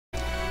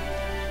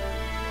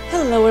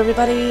Hello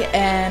everybody,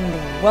 and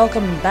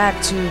welcome back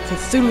to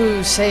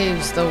Cthulhu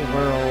Saves the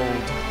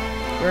World.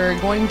 We're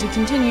going to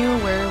continue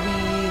where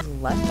we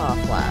left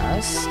off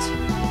last.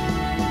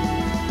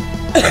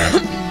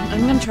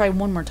 I'm gonna try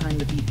one more time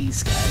to beat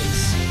these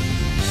guys.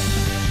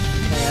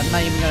 Okay, I'm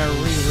not even gonna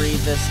reread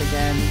this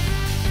again.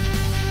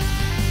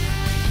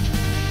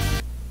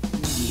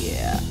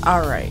 Yeah,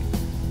 alright.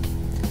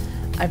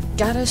 I've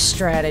got a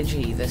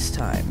strategy this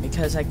time,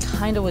 because I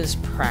kinda was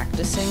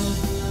practicing.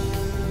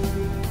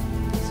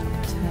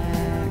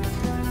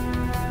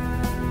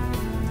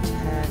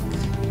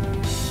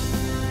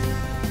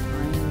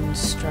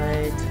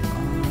 Strike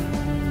on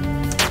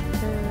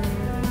her.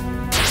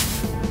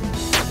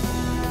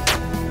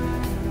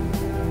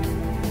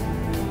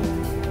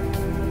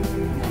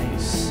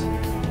 Nice.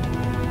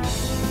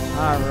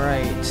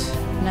 Alright.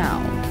 Now.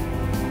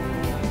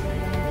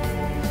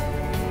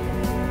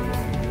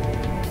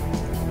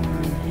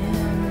 On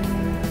him.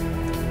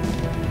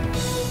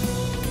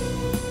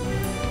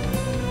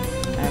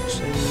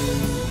 Actually,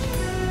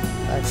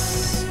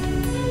 let's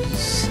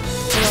use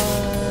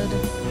blood.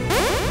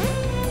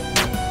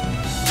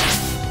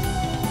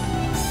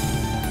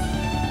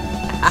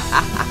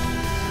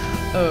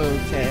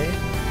 Okay.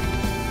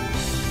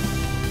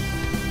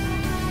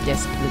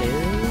 Yes,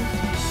 blue.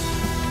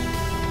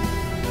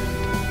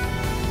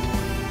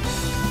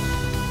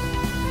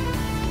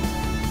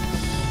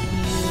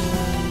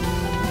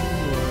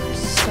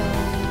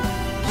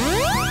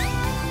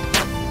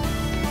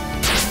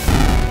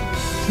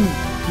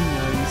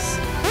 Nice.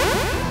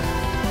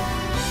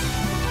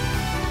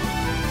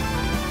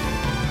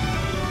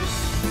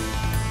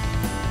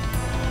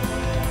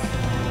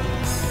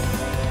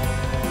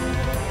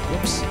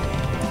 Whoops.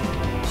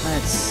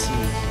 Let's see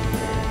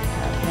here.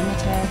 Have him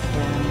attack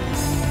them.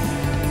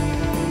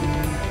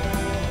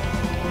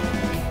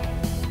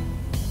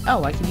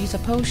 Oh, I could use a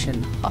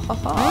potion. Ha ha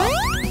ha.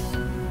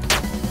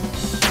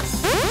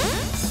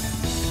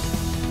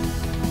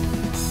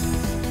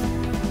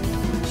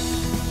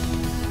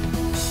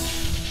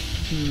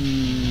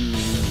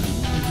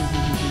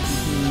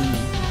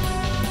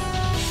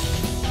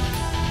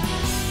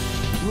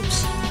 Whoops.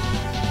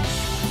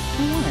 I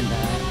wanted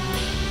that.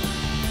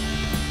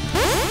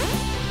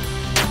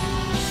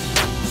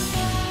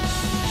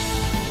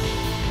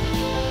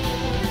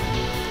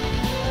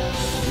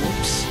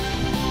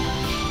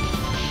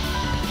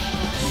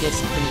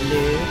 Gets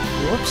blue.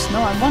 Whoops, no,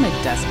 I wanted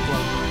Death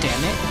Blow,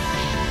 damn it.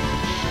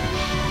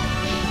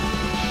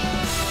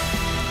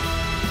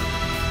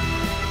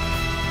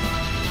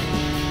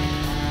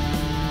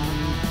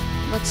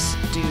 Let's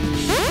do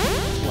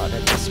Flood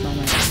at this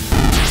moment.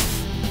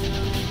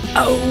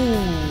 Oh,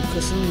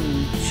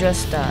 Cthulhu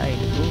just died.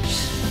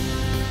 Oops.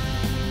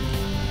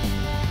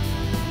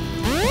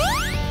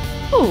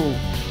 Oh,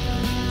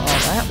 well,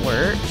 that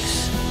works.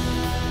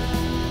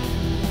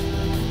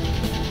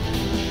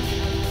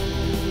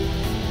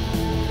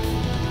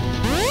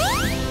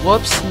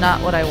 Whoops,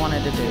 not what I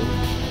wanted to do.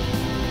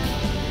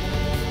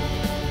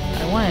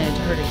 I wanted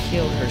her to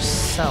heal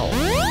herself.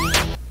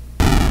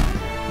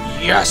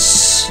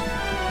 Yes!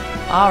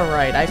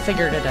 Alright, I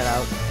figured it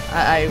out.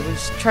 I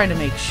was trying to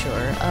make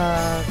sure.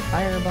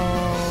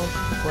 Fireball,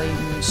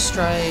 Flame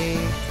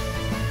Strike.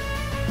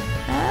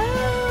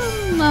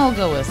 I'll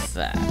go with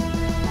that.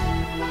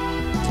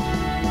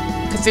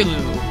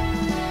 Cthulhu.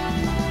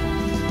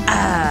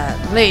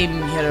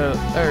 Lame hero.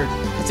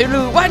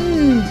 Cthulhu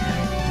 1!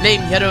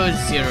 Lame Hero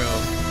 0.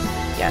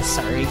 Yeah,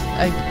 sorry.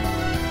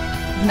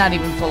 I'm not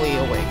even fully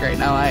awake right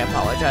now. I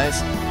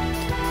apologize.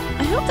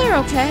 I hope they're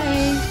okay.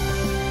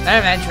 They're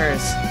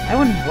adventurers. I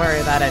wouldn't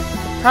worry about it.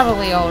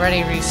 Probably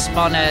already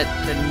respawn at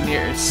the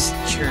nearest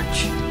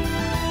church.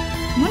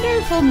 I wonder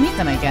if we'll meet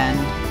them again.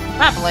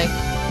 Probably.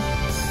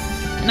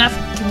 Enough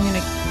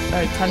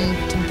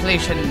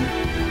contemplation.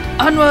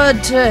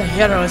 Onward to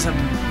heroism.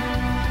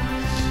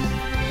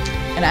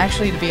 And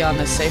actually, to be on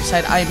the safe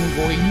side, I'm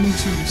going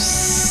to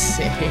save.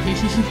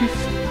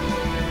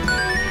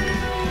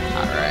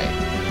 Alright.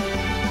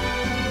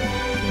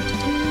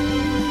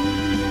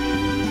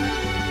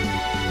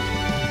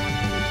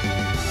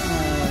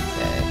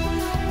 Okay.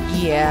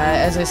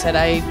 Yeah, as I said,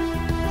 I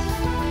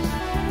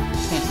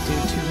can't do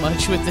too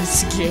much with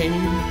this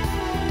game.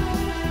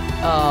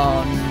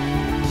 Oh no.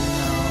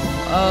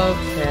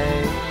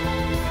 Okay.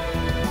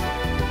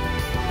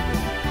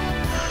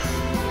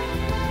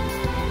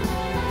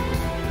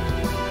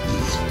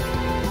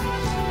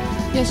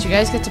 Yes, you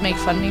guys get to make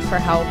fun of me for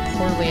how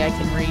poorly I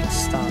can read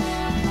stuff.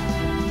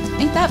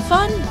 Ain't that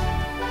fun?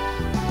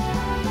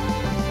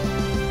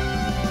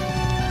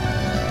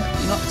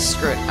 You know what?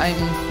 Screw it. I'm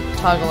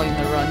toggling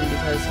the run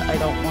because I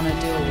don't want to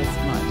deal with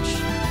much.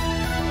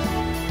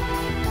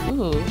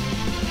 Ooh.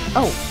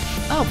 Oh.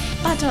 Oh,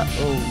 butter.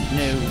 Oh,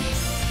 no.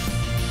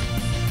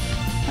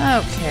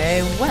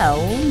 Okay,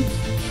 well.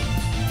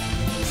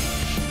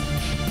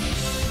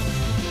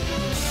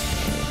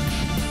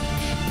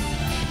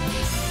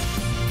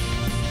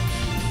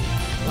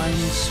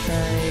 One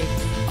strike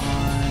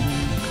on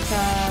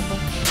crab.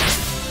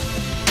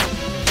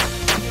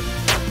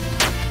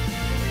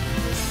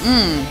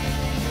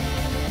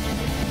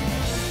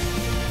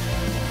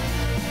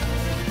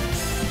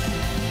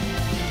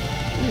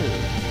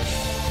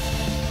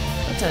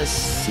 to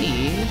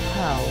see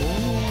how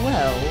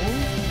well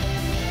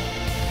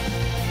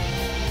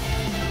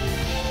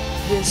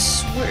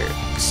this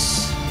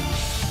works.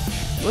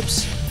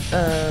 Whoops.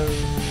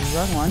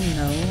 Wrong one.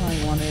 No,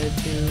 I wanted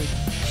to...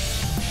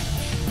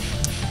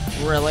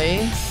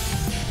 Really?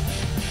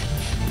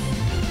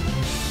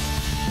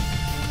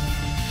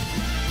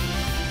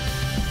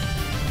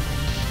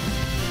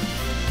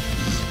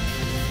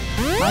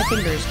 My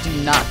fingers do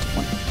not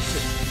want to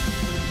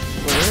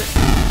work.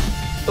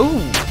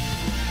 Ooh!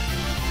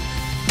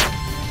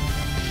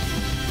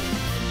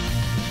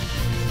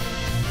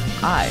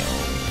 I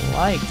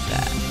like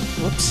that.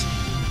 Whoops.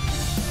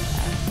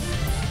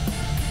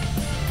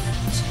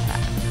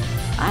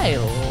 I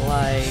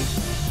like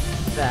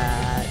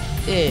that.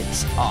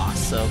 It's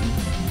awesome.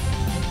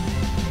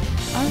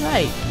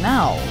 Alright,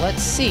 now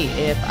let's see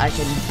if I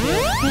can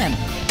heal him.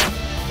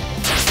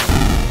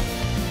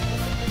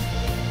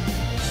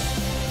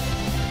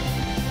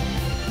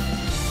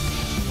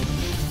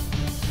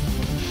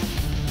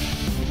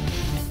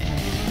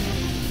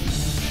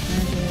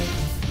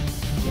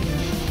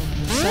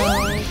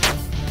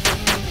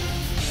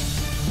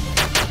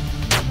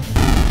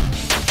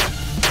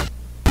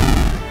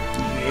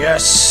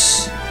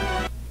 Yes!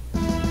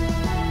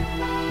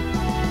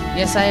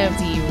 Yes, I have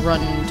the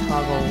run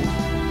toggle.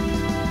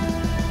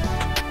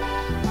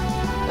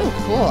 Oh,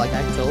 cool, I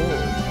got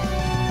gold.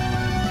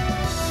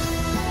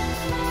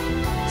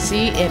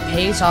 See, it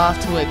pays off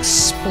to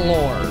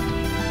explore.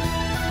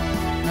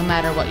 No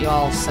matter what you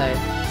all say.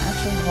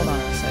 Actually, hold on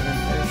a second.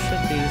 There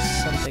should be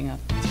something up.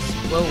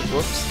 Whoa,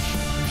 whoops.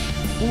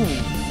 Ooh.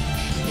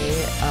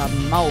 Okay, a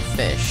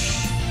mouthfish.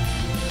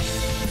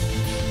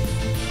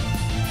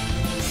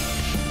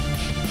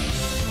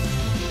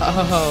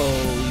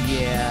 Oh,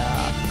 yeah.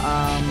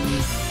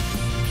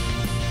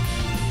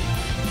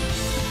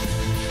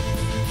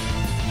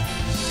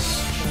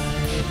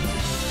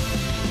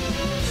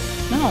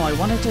 No, I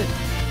wanted to...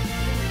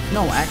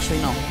 No, actually,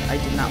 no. I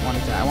did not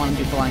want to. I want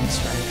to do blind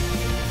strike.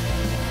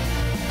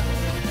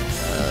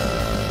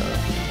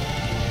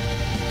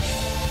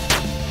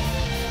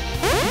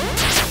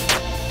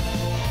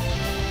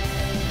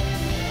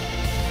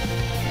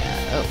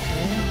 Yeah,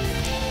 okay.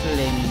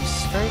 Flame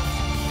strike.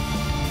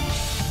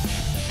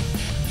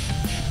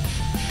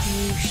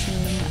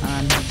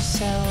 On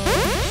himself.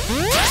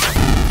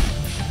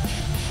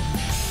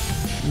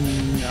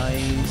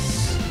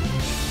 Nice.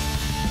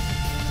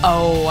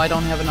 Oh, I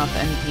don't have enough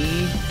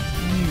NP.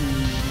 You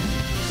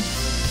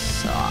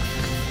suck.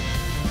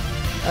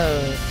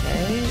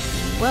 Okay.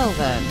 Well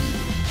then.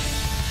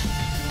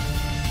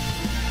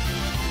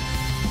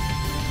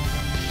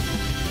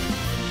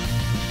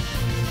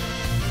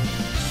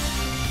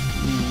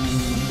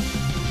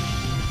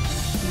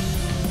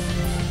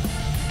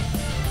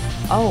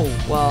 Oh,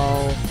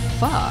 well,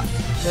 fuck.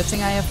 Good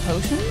thing I have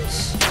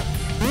potions?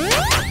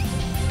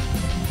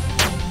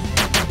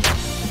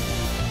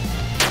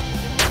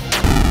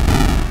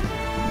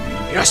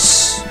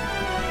 Yes!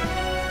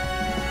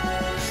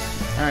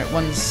 Alright,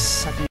 1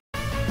 second.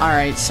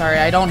 Alright, sorry,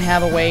 I don't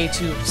have a way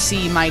to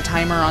see my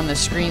timer on the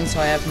screen, so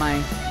I have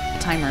my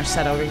timer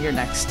set over here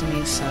next to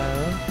me, so...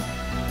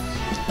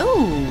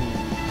 Ooh!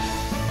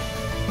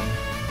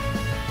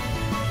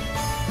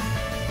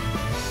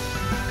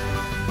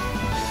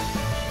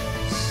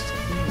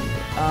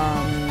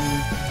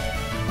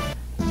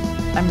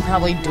 I'm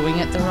probably doing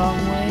it the wrong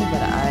way,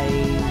 but I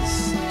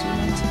still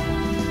want to...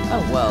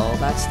 Oh, well,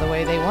 that's the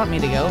way they want me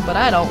to go, but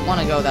I don't want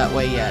to go that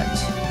way yet.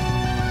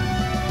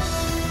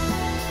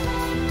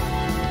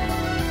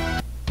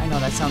 I know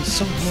that sounds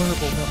so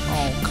horrible, but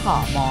oh,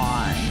 come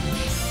on.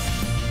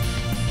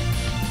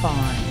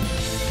 Fine.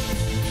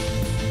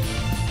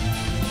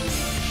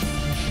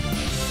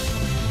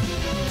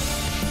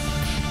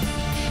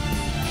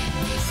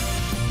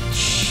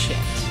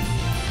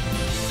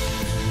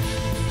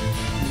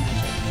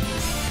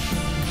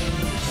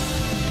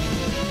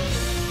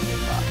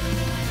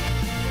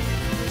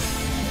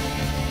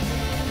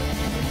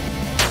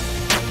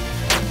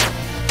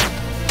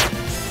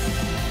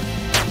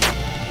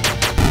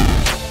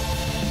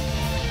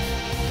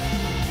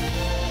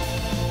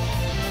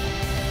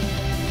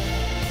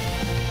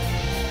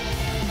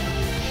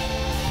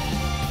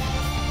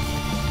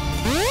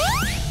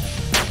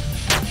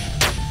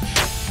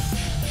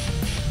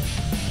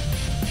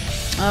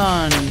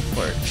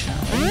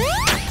 Unfortunately.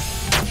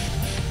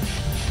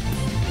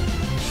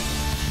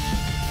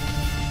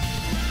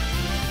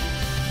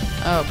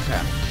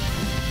 Okay.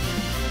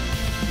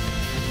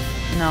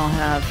 Now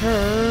have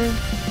her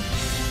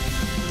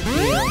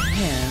heal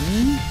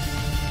him.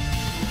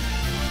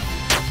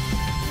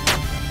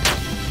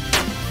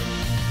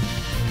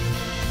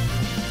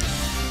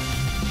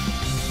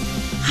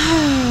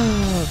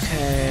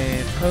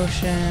 Okay,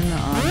 potion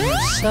on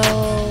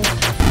herself.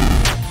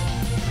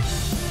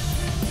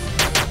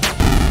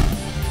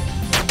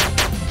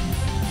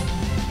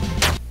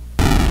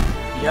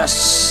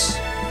 Yes!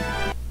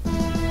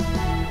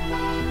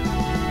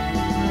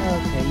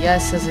 Okay,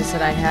 yes, as I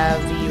said, I have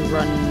the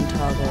run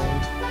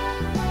toggled.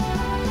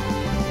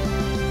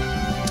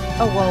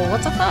 Oh, well,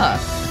 what the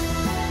fuck?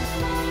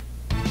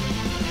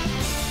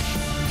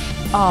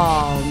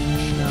 Oh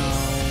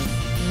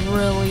no.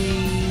 Really?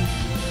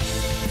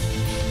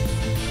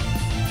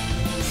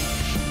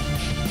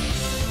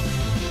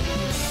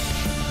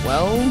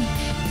 Well,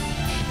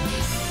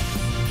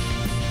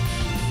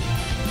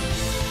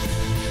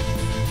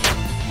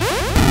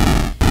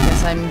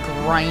 guess I'm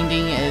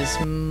grinding as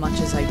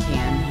much as I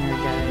can here,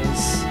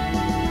 guys.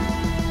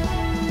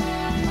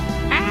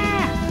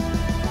 Ah!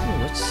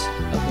 Ooh, what's...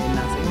 Okay,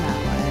 nothing that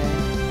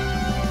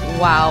way.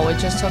 Wow, it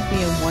just took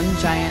me in one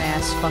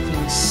giant-ass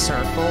fucking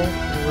circle?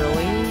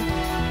 Really?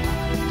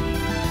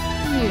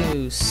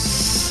 You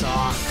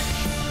suck.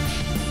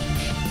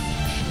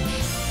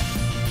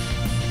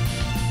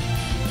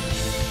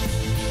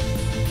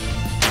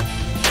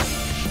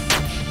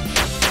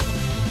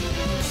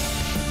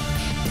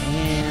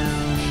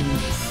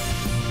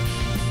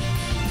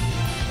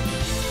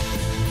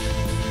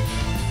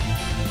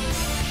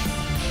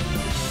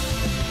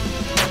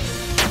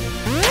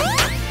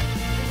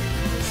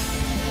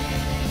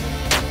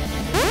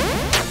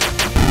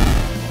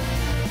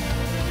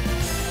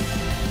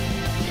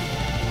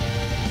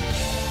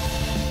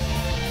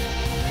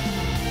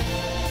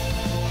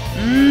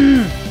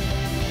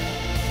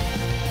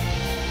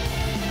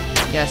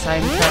 Yes,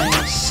 I'm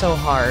trying so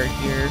hard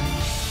here.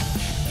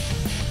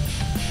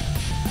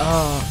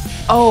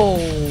 Oh,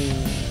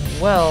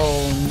 well,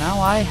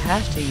 now I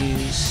have to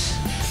use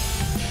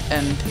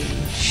empty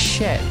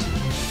shit.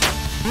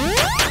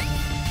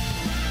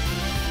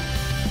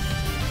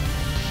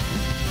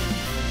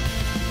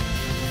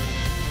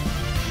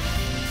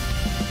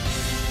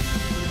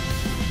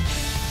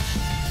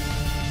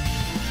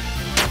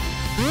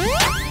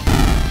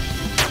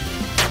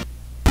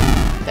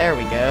 There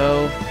we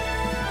go.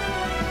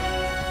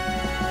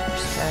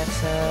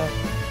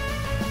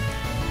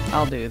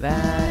 I'll do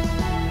that.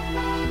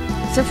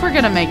 So if we're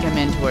gonna make him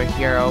into a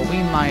hero,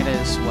 we might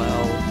as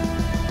well.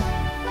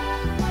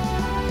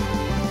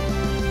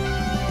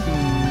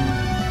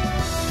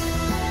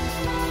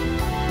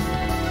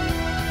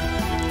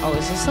 Oh,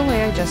 is this the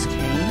way I just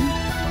came?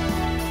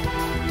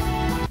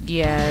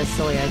 Yeah, it's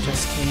the way I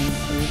just came.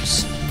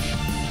 Oops.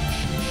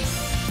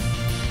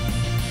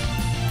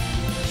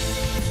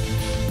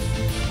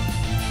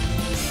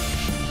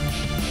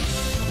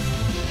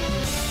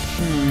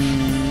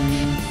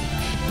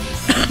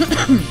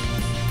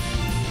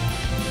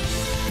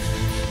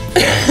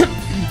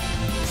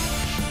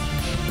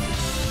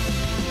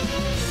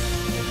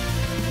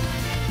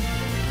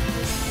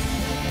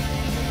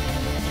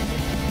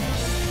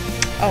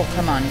 Oh,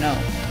 come on, no.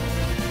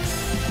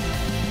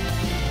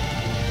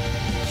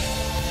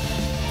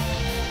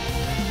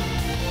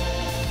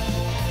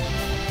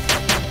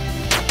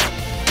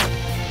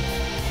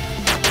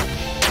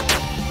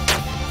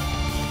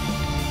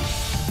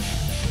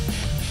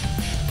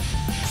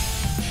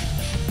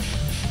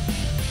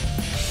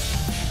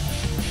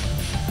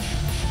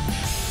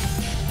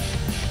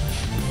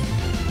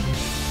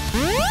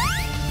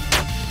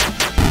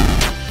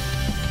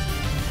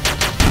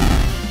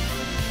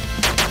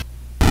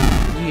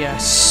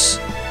 Yes.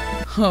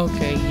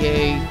 Okay,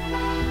 yay.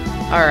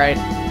 Alright.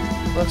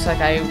 Looks like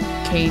I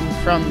came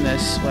from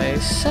this way,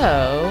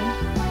 so...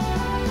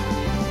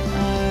 I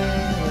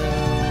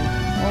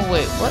will... Oh,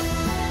 wait, what?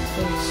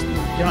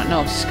 You don't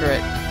know, screw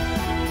it.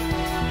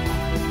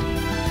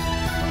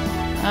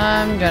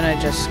 I'm gonna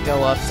just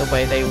go up the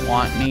way they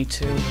want me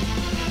to.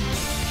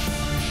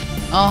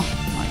 Oh,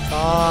 my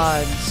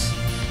God.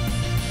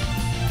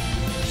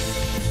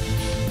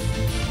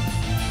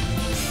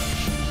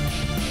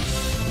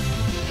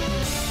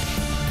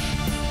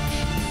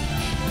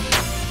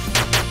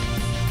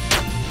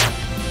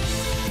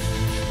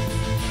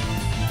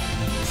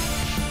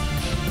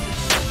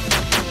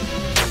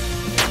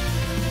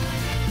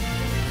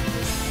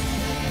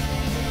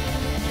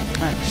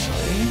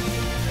 Actually,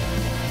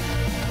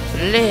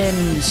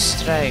 flame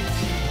strike.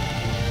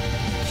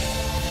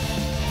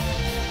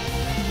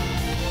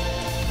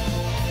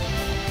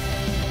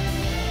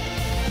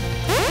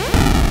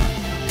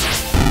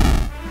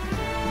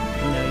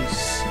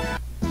 Nice.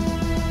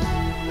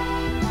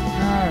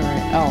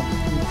 Alright, oh,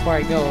 before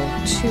I go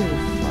too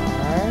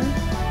far,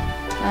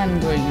 I'm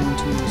going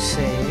to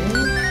save.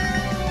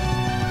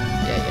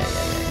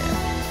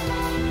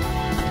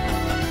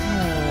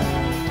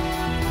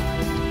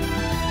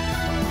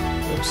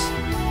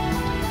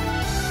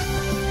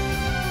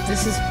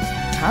 This is...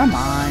 Come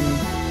on.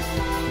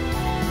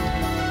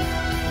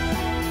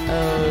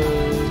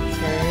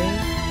 Okay.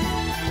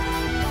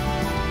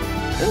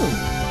 Ooh.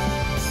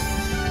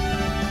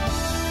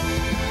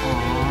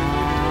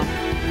 Aww.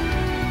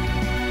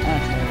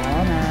 Okay, well,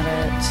 I'm at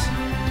it.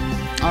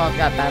 Oh, I've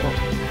got battle.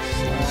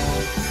 So.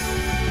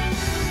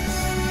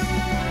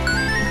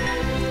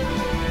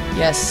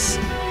 Yes.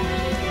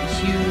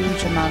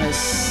 Huge amount of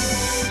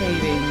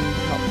saving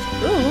help.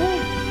 Ooh.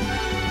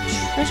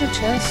 Treasure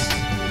chest.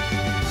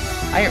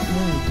 Iron.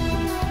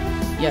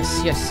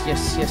 Yes, yes,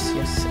 yes, yes,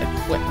 yes.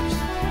 Equipped.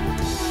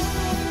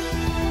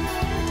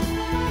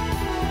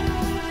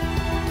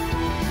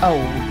 Oh,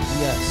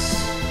 yes.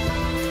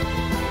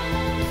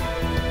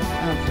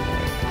 Okay.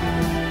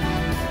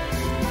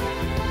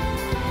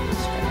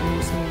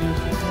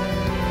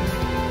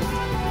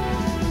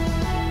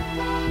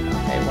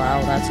 wow,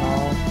 that's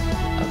all.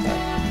 Okay.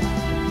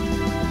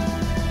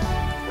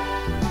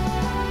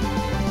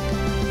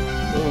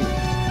 Ooh.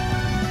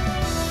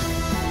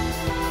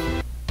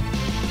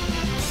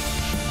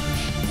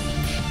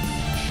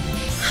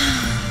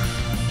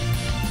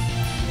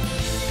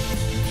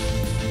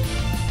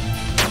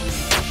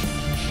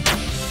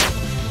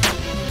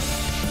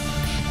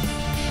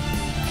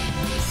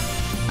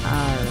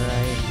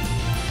 Alright.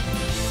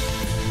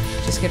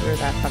 Just get rid of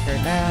that fucker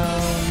now.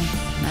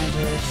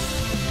 Magic.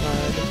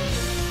 Blood.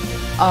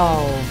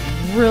 Oh,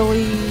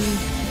 really?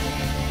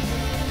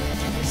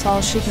 So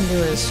all she can do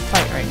is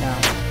fight right now.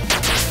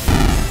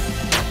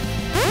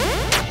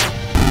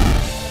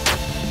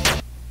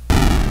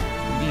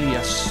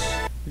 Yes.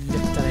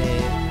 Victory.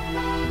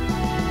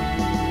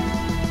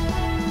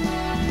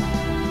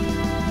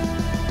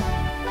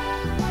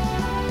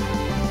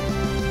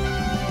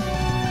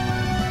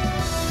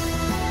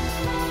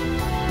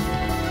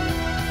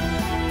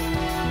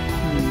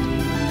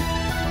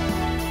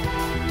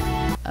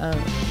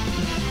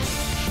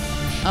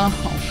 Oh,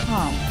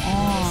 come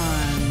on.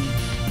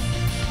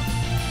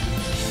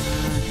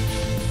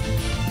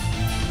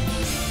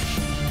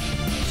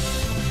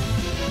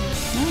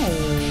 No.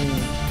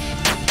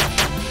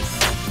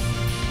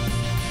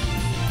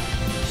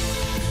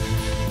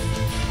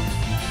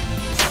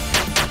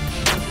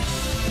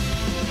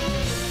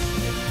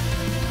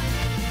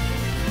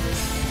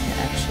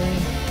 Actually,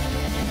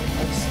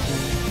 let's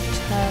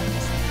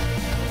detect.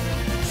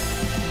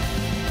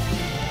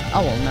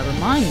 Oh, well, never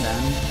mind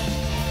then.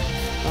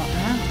 Don't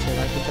have to,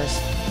 I could just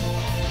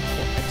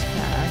hit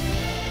attack.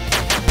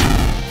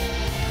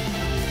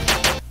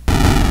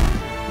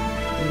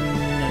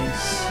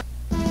 Nice.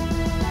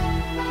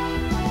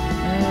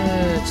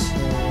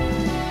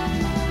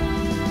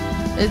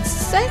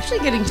 It's actually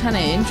getting kind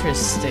of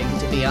interesting,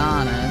 to be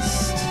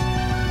honest.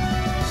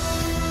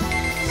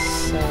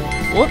 So,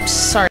 whoops,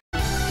 sorry.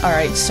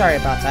 Alright, sorry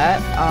about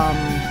that. Oh,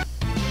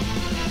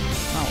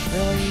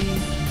 really?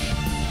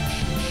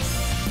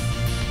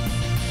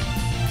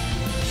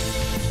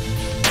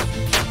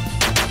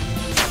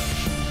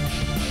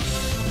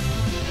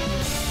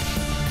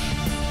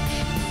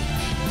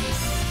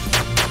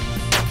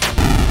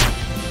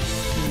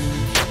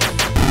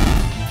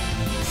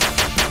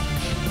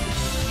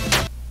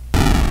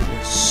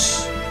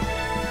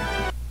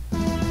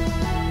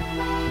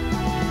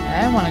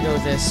 I want to go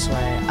this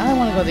way. I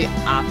want to go the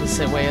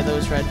opposite way of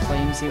those red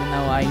flames, even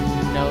though I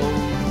know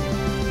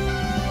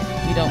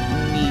we don't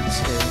need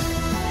to.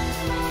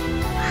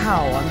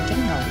 Wow, I'm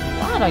getting a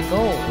lot of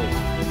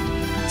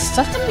gold.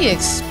 Stuff can be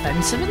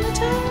expensive in the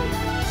town?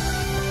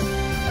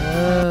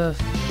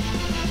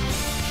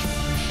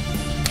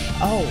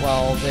 Oh,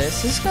 well,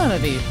 this is gonna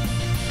be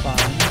fun.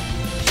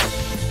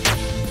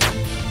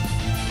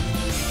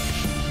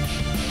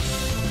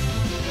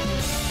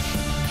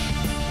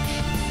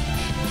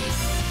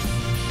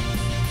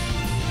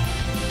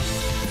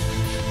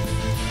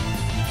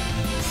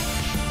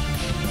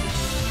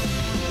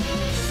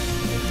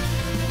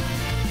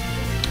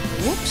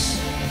 Whoops.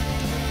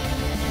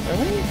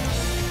 Really?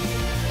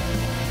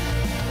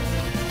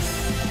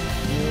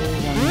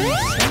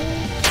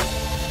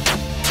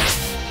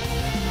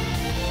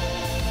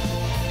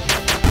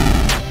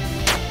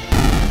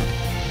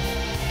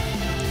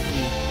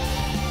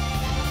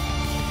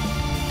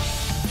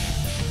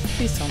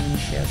 Please tell me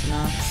she has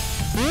enough.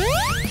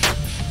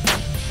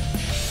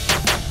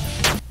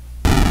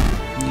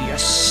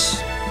 Yes.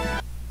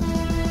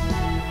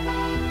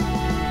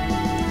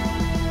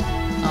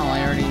 Oh,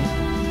 I already...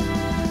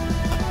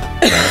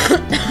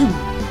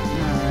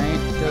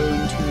 Alright,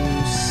 going to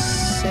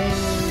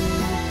save.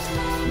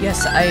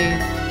 Yes, I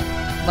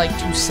like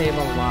to save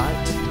a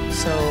lot,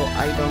 so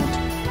I don't.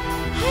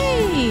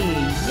 Hey!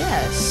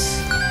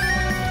 Yes!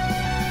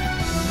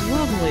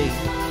 Lovely.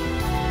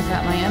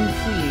 Got my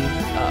MP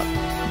up.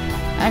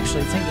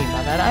 Actually, thinking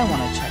about that, I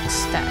want to check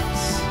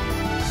stats.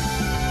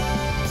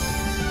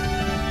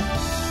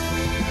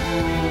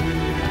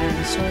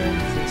 Iron sword,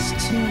 this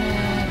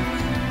tunic,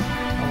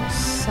 level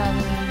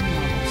 7.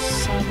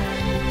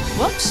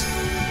 Whoops!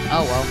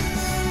 Oh well.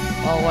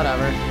 Well,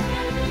 whatever.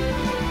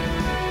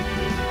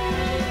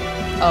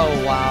 Oh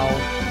wow.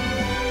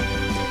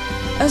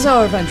 As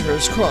our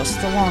adventurers cross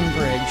the long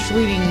bridge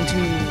leading to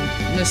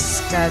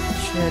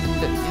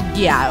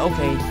yeah,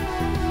 okay.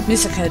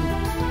 Miska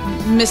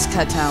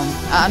Town.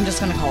 I'm just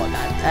gonna call it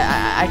that.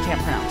 I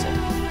can't pronounce it.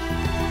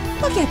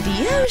 Look at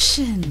the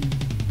ocean!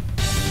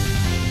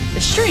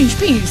 A strange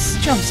beast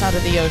jumps out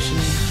of the ocean,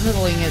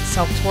 hurtling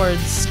itself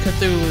towards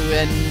Cthulhu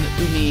and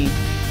Umi.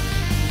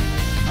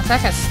 Looks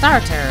like a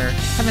starter.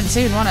 Haven't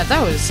seen one of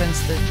those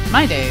since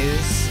my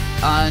days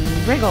on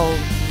Wriggle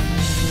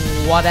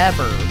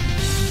whatever.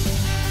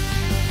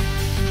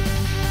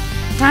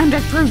 Time to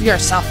prove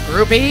yourself,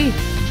 groupie!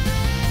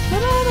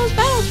 What are all those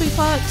battles we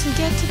fought to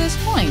get to this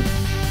point?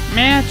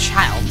 Mere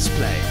child's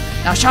play.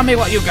 Now show me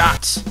what you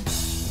got!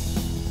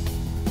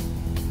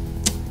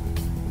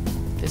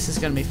 This is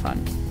gonna be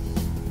fun.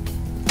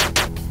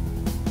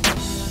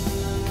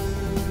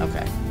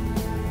 Okay.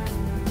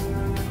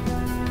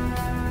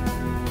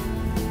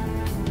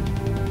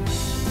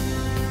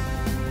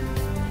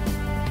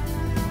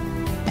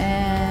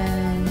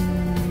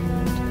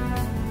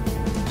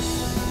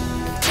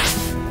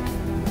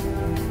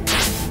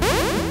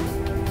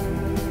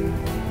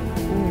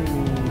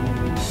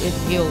 It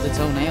healed its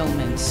own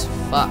ailments.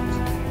 Fuck.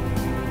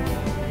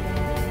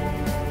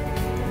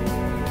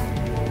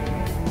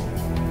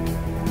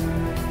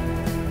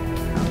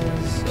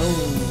 So...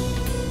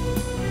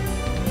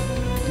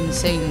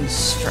 Insane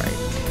strike.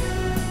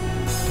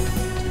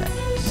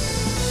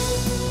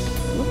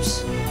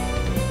 Whoops.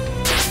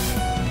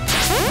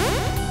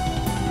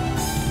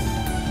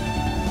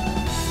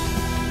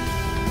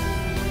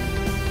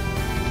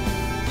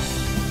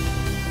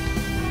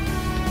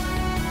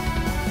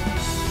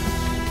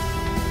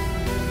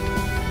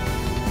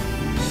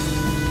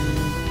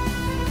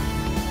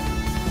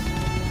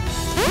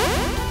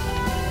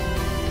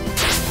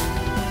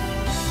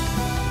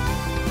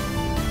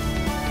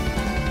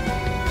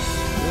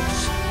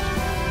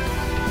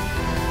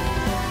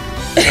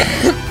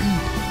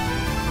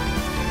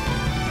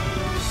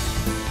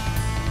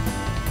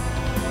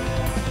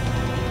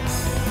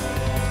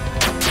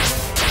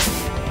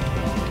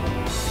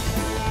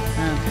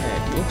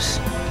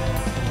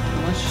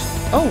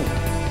 Oh!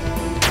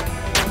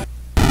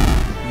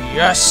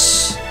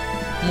 Yes!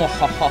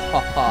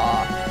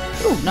 Mwahahaha.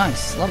 Ooh,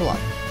 nice. Level up.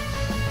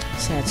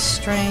 So that's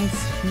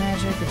strength,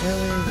 magic,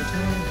 agility,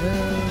 return,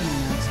 will,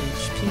 max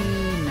HP,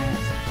 max.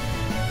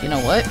 You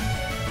know what?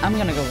 I'm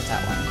gonna go with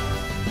that one.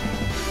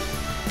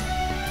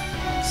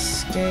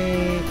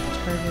 Escape,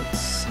 target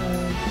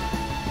sub.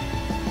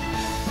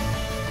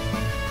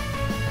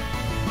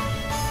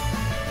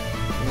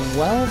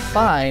 Well,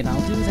 fine.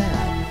 I'll do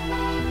that.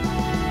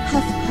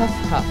 Huff, huff,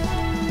 huff.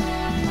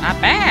 Not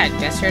bad.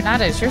 Guess you're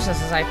not as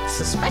useless as I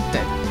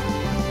suspected.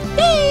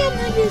 Hey, I'm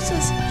not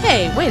useless.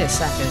 Hey, wait a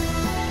second.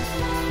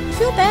 I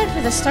feel bad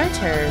for the star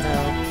terror,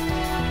 though.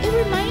 It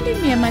reminded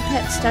me of my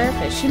pet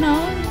starfish. You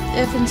know,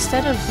 if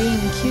instead of being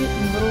a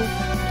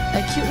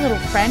cute little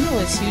friend, it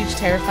was huge,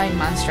 terrifying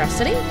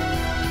monstrosity.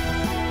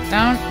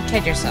 Don't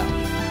kid yourself.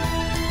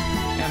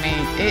 I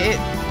mean, if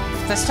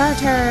the star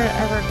terror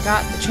ever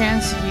got the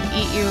chance, he'd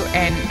eat you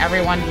and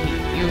everyone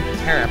you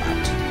care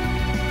about.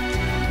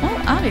 Well,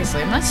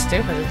 obviously, I'm not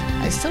stupid.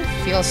 I still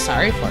feel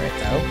sorry for it,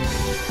 though.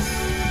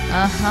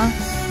 Uh-huh.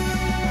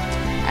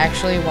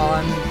 Actually, while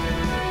I'm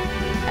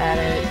at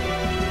it...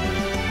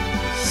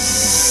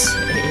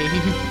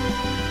 Save.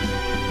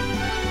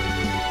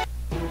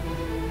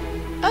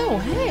 Oh,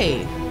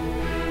 hey!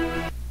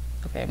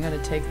 Okay, I'm gonna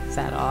take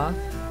that off.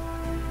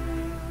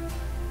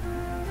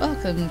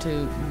 Welcome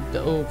to...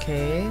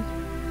 Okay.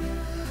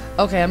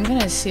 Okay, I'm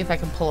gonna see if I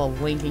can pull a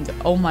link and go...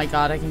 Oh my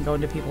god, I can go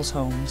into people's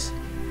homes.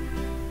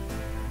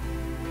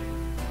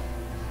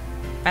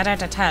 Better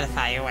to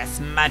terrify you with,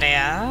 my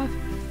dear.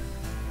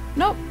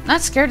 Nope,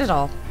 not scared at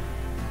all.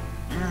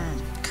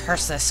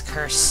 Curse this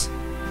curse.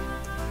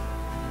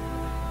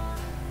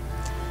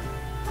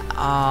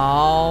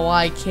 Oh,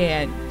 I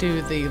can't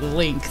do the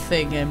link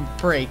thing and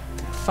break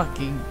the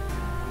fucking...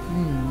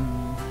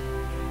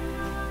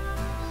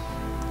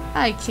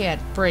 I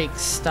can't break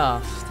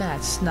stuff.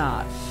 That's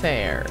not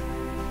fair.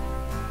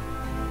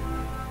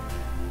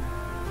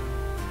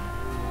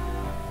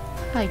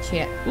 I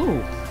can't...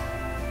 Ooh.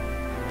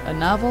 A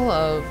novel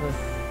of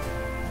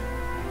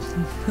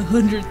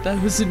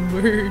 100,000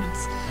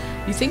 words.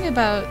 You think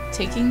about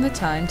taking the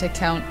time to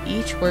count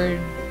each word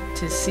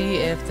to see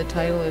if the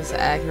title is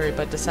accurate,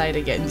 but decide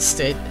against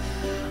it.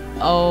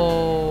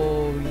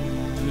 Oh,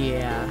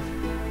 yeah.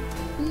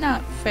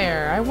 Not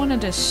fair. I want to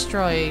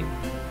destroy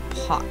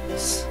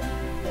pots.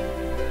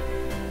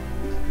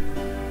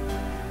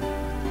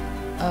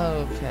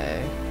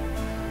 Okay.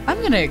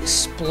 I'm gonna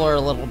explore a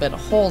little bit.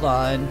 Hold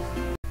on.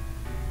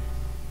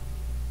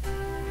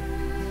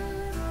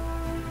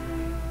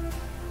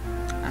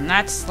 I'm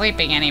not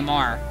sleeping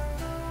anymore.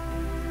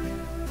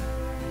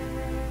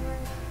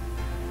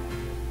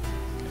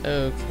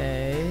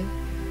 Okay.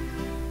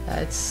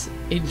 That's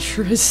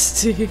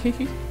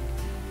interesting.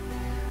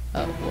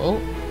 Oh, whoa.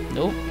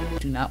 Nope.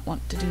 Do not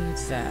want to do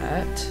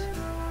that.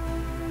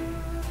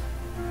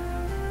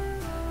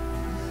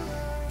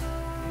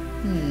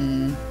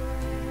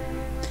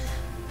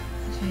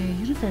 Okay,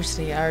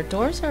 university. Our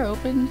doors are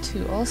open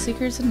to all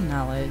seekers of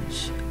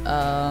knowledge.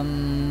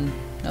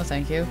 No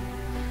thank you.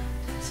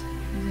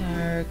 They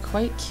are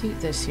quite cute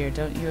this year,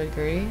 don't you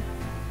agree?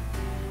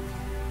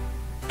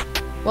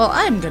 Well,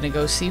 I'm gonna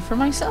go see for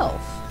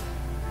myself.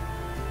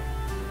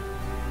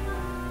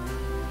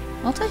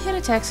 Multi-hit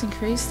attacks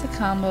increase the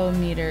combo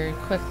meter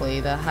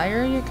quickly. The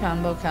higher your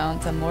combo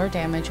count, the more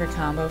damage your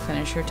combo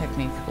finisher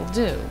technique will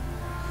do.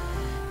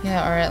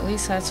 Yeah, or at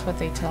least that's what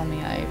they tell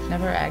me. I've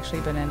never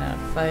actually been in a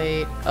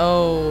fight.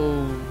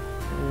 Oh,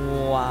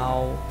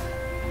 wow.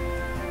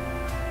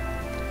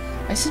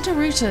 I sent a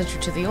researcher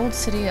to the old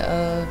city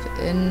of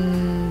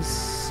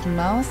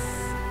Innsmouth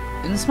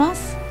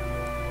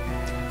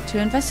to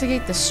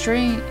investigate the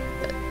strange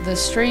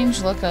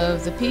look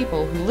of the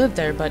people who live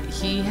there, but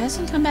he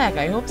hasn't come back.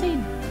 I hope they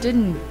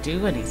didn't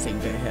do anything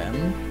to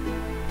him.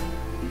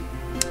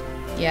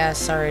 Yeah,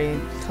 sorry.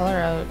 Color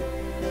out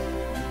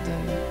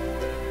the...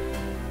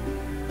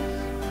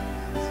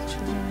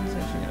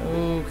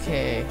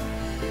 Okay.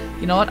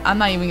 You know what? I'm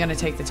not even going to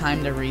take the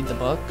time to read the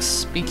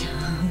books because...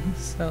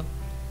 So...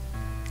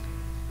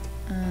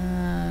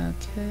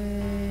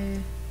 Okay.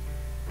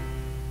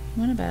 You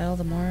want to battle,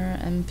 the more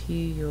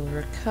MP you'll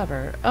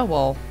recover. Oh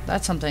well,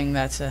 that's something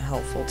that's a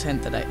helpful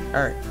hint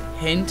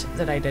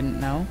that I didn't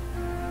know.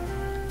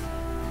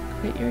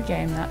 Quit your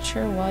game. Not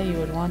sure why you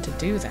would want to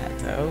do that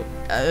though.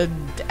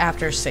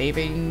 After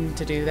saving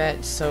to do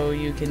that, so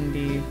you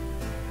can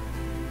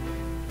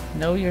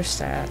know your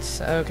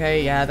stats.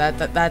 Okay, yeah,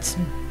 that's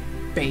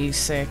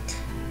basic.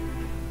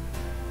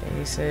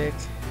 Basic.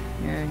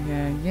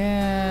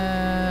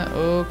 Yeah.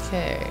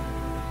 Okay.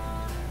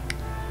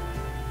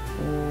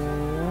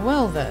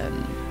 Well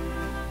then,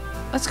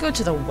 let's go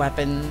to the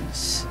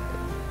weapons.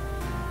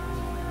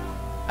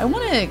 I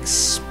want to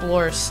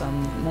explore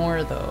some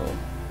more though.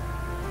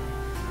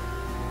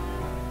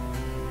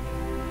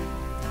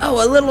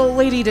 Oh, a little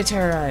lady to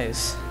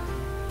terrorize.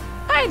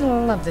 I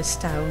love this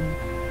town.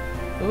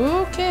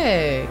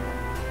 Okay.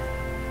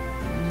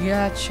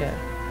 Gotcha.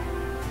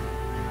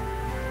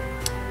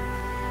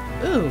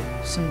 Ooh,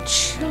 some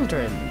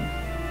children.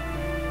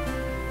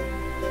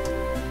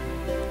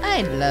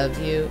 I love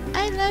you.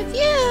 I love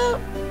you.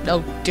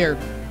 Oh, dear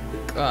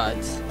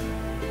gods.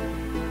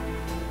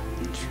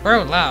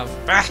 True love.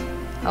 Bah.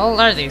 How old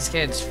are these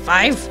kids?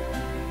 5?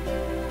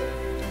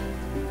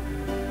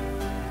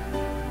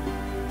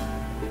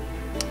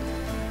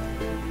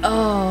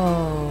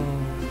 Oh.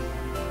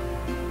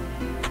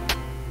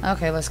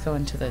 Okay, let's go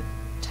into the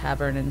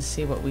tavern and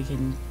see what we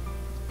can...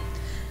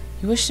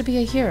 You wish to be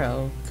a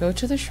hero? Go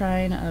to the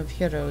Shrine of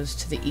Heroes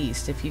to the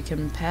east. If you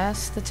can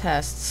pass the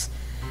tests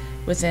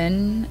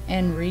within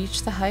and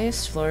reach the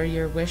highest floor,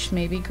 your wish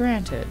may be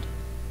granted.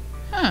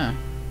 Huh.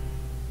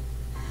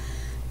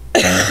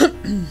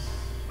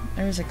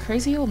 There's a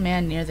crazy old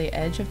man near the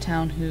edge of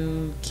town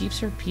who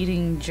keeps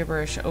repeating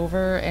gibberish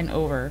over and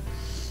over.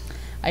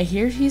 I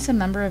hear he's a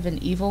member of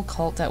an evil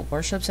cult that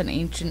worships an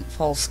ancient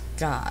false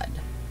god.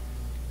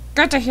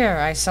 Good to hear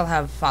I still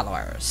have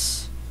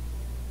followers.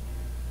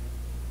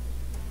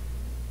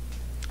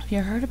 Have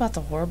you heard about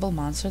the horrible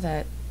monster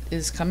that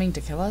is coming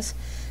to kill us?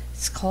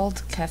 It's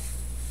called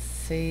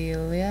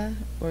Cathalia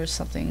or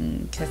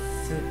something.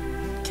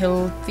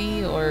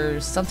 Kilthy or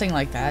something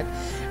like that.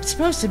 It's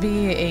supposed to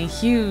be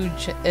as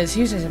huge as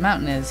a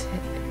mountain is,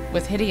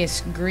 with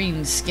hideous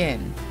green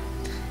skin.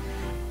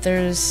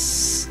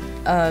 There's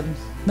a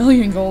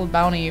 $1,000,000 gold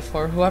bounty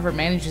for whoever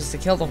manages to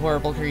kill the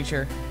horrible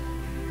creature.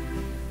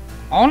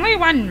 Only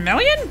 1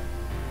 million?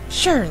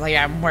 Surely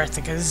I'm worth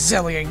a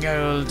gazillion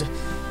gold.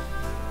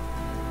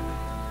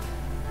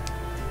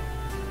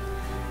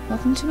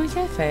 Welcome to my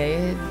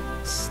cafe.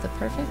 It's the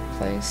perfect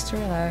place to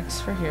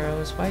relax for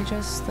heroes. Why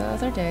just the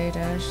other day,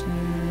 Dash?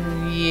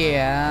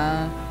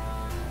 Yeah.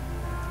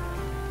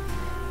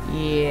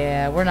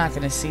 Yeah, we're not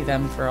gonna see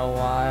them for a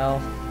while.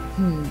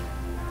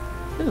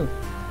 Ooh,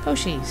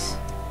 poshies.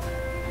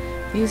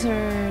 These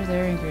are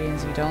their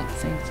ingredients. You don't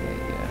think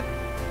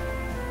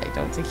I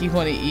don't think you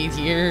want to eat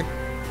here.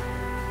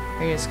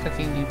 Various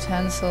cooking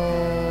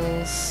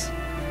utensils.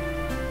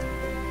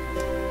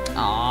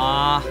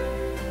 Ah.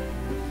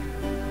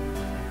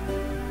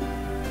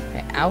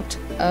 Okay, out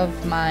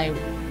of my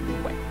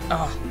way.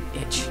 Oh,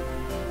 itch.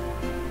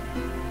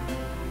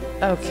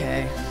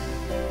 Okay.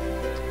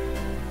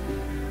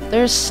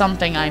 There's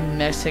something I'm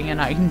missing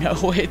and I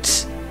know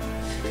it.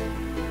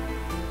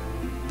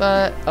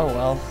 But, oh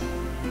well.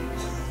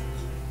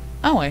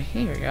 Oh, wait,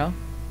 here we go.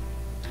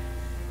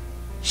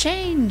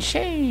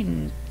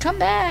 Shane, come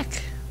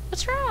back.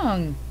 What's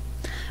wrong?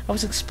 I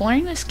was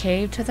exploring this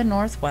cave to the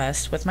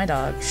northwest with my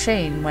dog,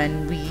 Shane,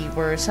 when we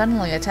were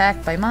suddenly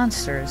attacked by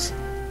monsters.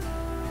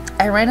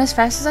 I ran as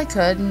fast as I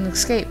could and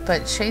escaped,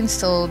 but Shane is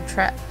still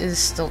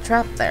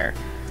trapped there.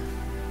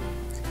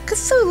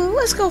 Cthulhu,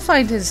 let's go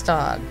find his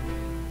dog.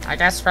 I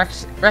guess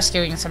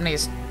rescuing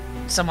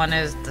someone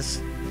is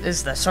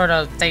the sort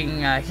of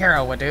thing a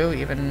hero would do,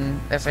 even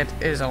if it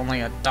is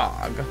only a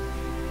dog.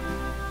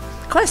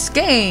 Quest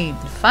gained!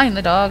 Find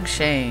the dog,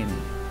 Shane.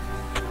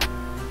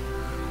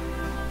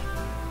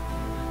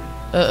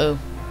 Uh-oh.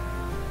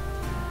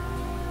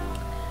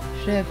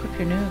 Should I equip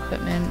your new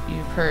equipment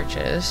you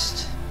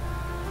purchased?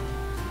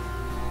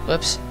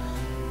 Whoops.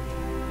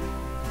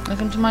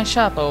 Welcome to my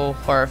shop, oh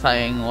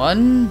horrifying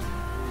one.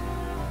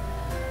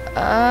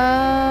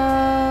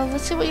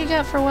 Let's see what you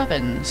got for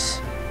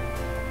weapons.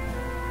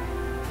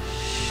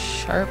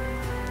 Sharp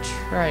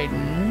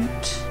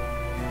trident.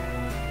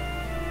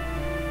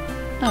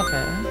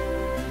 Okay.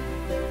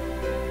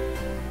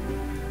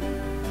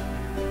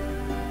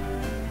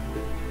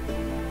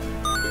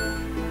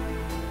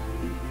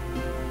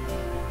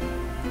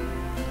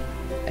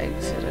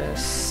 Exit a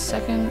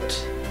second.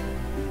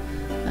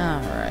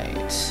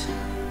 Alright.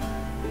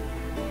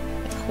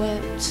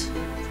 Equipped.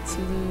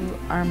 Cthulhu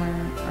armor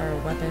or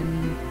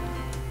weapon.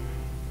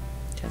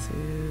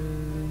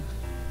 Cthulhu.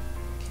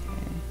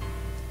 Okay.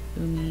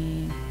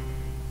 Umi.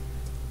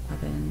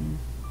 Weapon.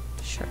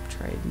 Sharp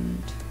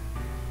trident.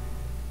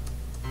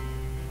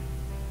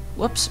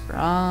 Whoops,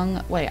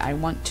 wrong. Wait, I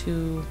want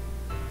to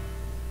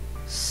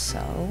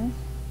sell.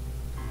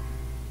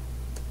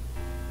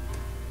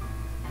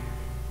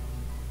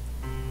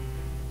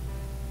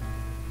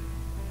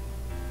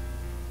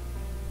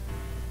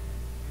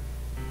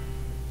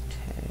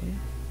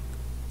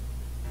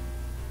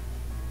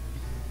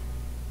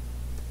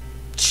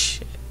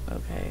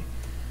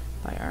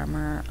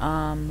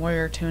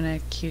 Warrior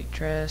tunic, cute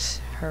dress,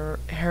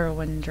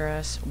 heroine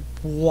dress.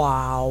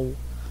 Wow.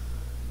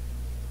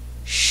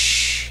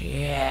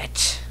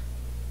 Shit.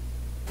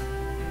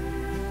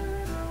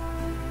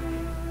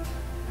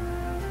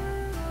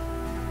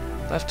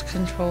 Left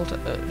control to...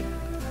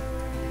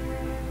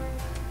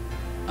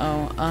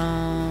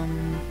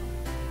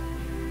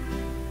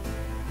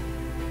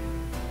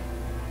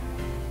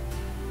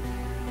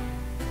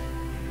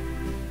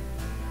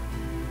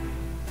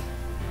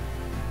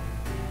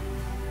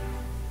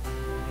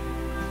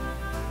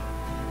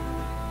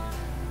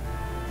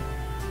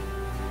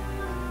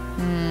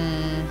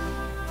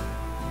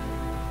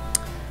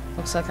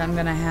 Looks like I'm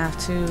gonna have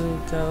to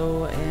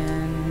go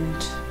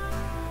and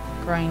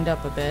grind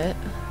up a bit.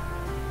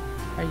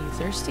 Are you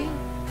thirsty?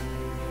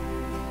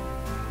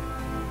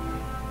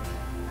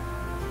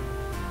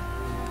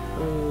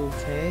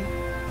 Okay.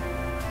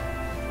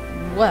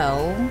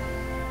 Well...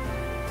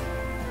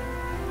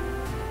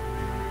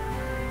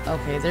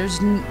 Okay,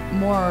 there's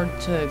more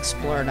to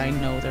explore, and I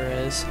know there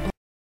is.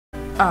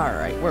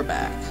 Alright, we're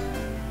back.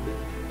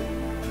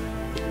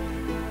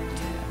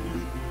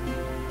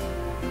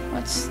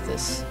 What's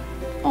this?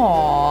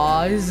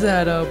 Aw, is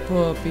that a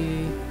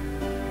puppy?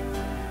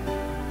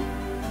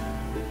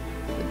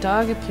 The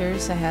dog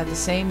appears to have the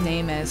same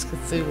name as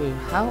Cthulhu.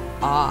 How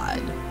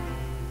odd.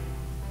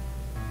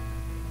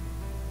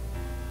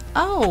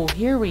 Oh,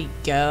 here we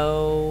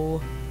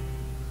go.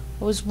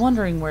 I was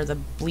wondering where the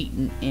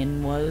Bleatin'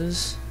 Inn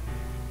was.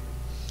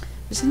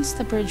 Since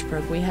the bridge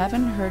broke, we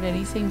haven't heard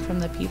anything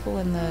from the people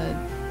in the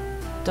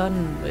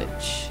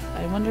Dunwich.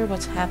 I wonder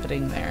what's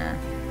happening there.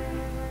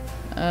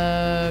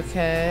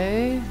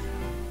 Okay.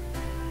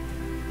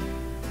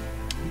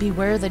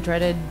 Beware the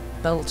dreaded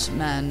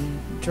Beltman.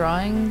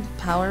 Drawing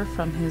power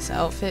from his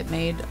outfit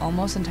made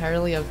almost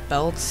entirely of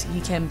belts,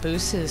 he can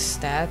boost his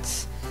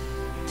stats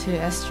to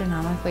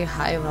astronomically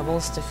high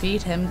levels.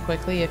 Defeat him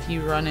quickly if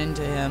you run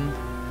into him.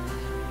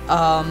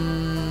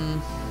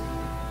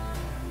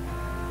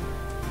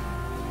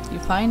 You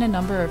find a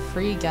number of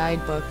free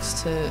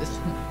guidebooks to...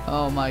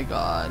 Oh my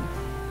god.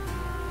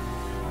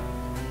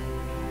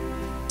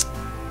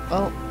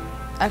 Well,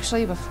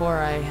 actually, before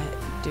I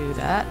do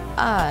that,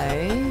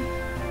 I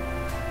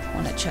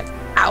want to check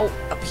out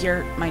up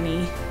here, my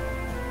knee.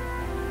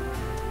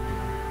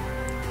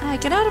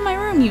 Get out of my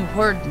room, you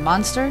horrid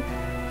monster!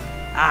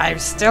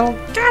 I've still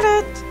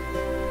got it!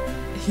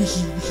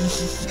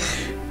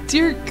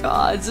 Dear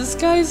gods, this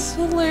guy's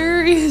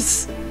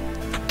hilarious!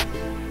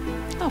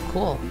 Oh,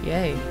 cool.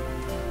 Yay.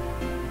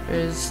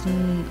 There's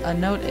a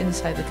note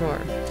inside the drawer.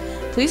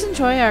 Please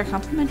enjoy our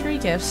complimentary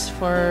gifts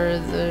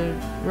for the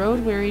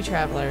road-weary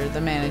traveler,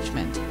 the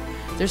management.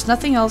 There's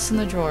nothing else in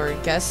the drawer.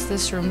 Guess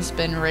this room's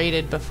been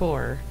raided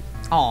before.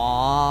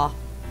 Aww.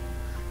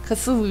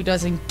 Cthulhu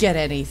doesn't get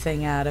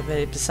anything out of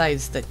it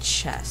besides the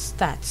chest.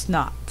 That's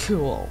not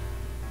cool.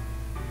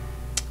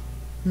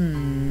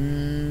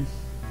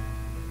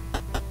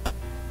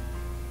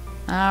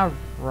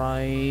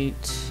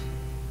 Alright.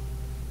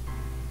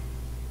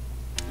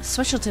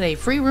 Special today.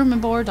 Free room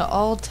and board to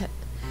all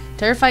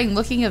terrifying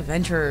looking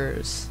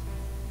adventurers.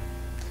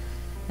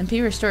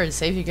 MP restored.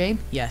 Save your game?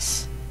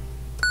 Yes.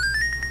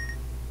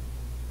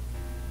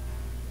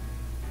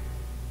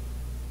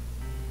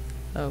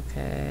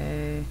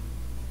 Okay.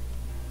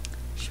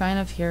 Shrine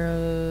of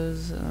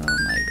Heroes. Oh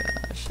my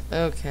gosh.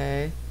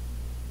 Okay.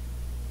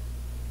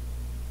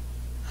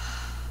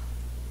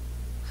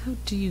 How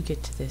do you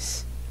get to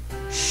this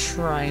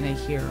Shrine of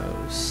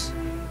Heroes,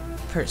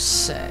 per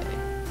se?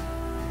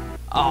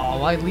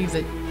 Oh, I leave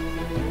it.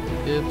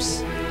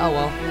 Oops. Oh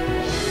well.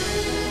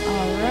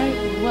 Alright,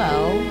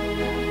 well.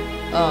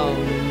 Oh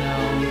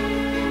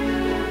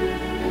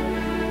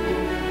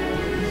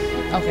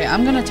no. Okay,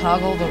 I'm gonna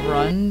toggle the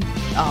run.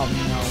 Oh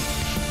no.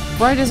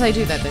 Right as I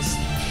do that, this...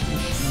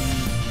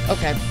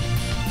 Okay.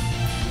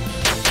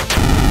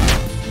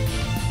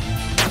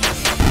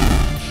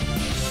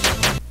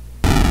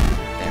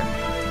 There.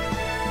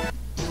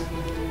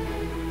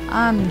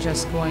 I'm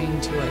just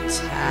going to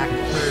attack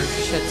for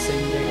shits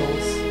and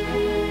giggles.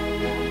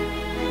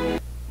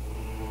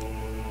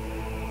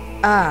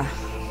 Ah.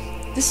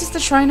 This is the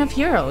Shrine of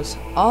Heroes.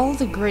 All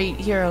the great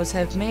heroes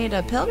have made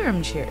a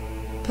pilgrimage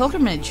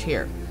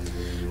here.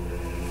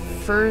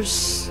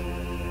 First...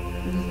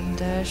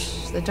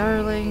 the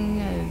darling,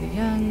 the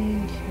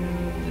young...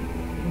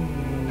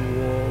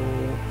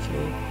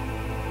 Okay.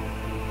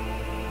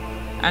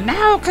 And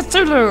now,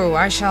 Cthulhu!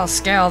 I shall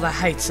scale the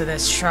heights of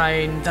this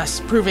shrine, thus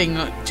proving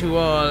to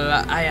all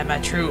I am a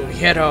true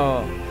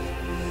hero.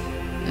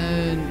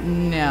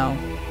 No.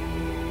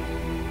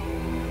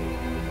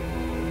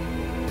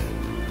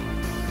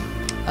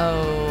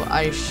 Oh,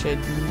 I should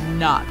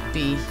not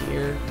be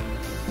here.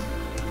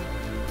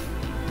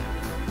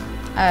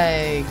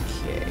 Okay.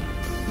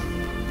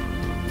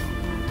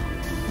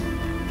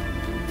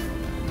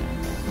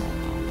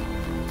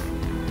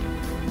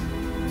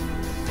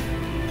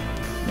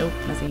 Nope,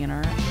 nothing in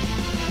our...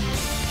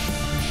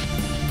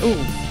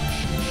 Ooh.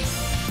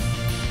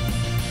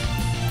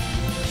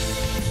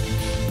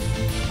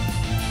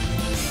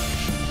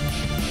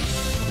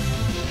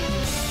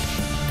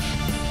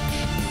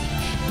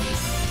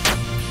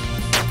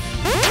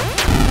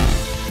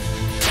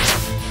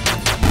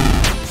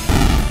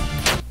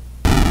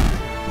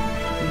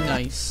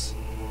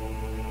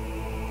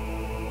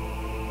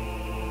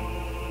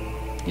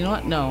 You know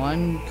what? No,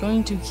 I'm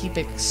going to keep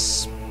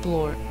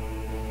exploring,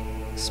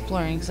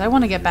 because I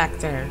want to get back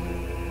there.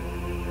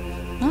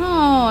 No,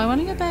 I want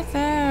to get back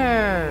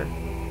there.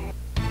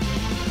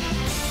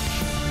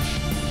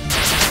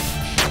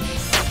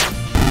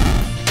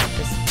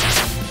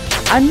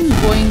 I'm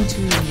going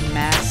to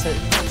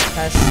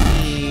press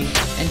the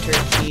enter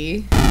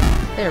key.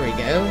 There we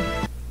go.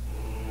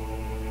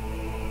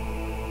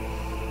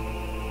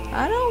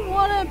 I don't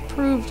want to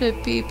prove to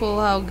people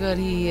how good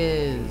he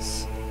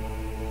is.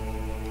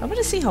 I want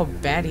to see how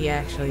bad he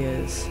actually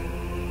is.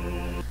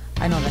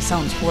 I know that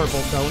sounds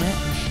horrible, don't it?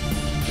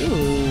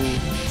 Ooh,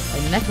 a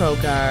Necro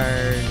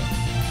Guard.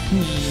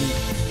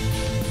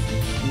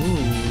 Ooh.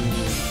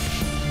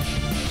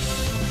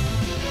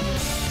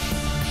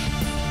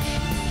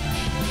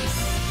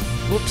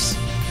 Whoops.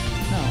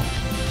 No.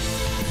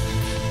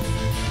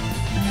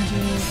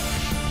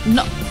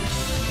 No!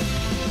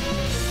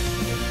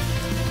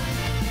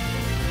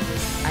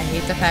 I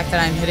hate the fact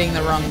that I'm hitting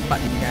the wrong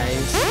button,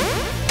 guys.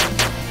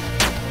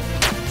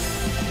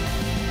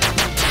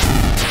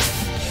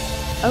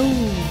 Oh,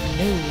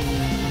 no.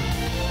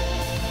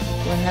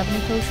 Do I have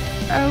any potion?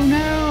 Oh,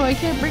 no! I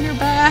can't bring her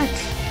back!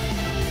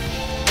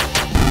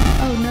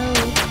 Oh,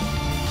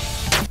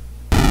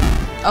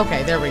 no.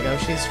 Okay, there we go.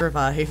 She's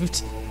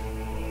revived.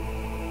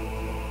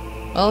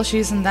 Well, she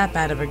isn't that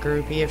bad of a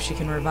groupie if she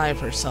can revive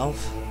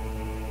herself.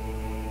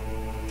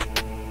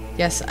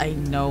 Yes, I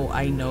know,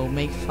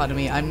 make fun of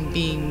me. I'm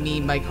being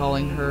mean by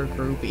calling her a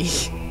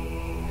groupie.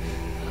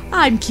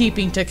 I'm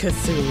keeping to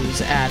Cthulhu's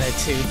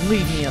attitude.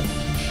 Leave me alone.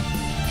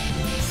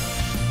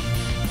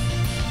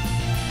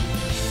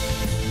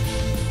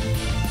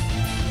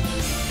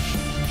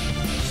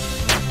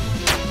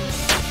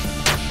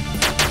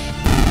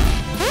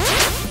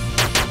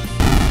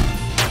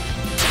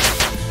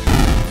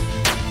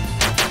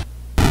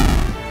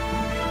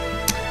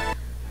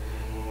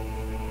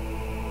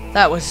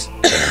 That was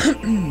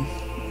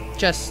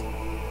just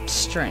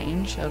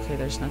strange. Okay,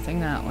 there's nothing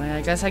that way.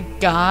 I guess I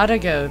gotta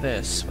go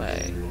this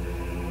way.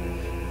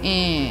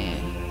 Okay.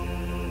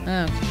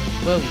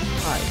 Whoa,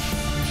 hi.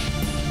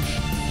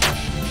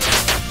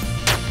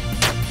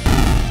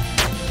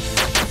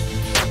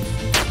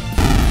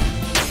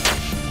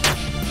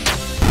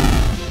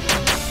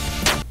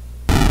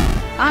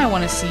 I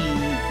want to see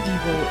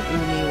evil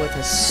Umi with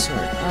a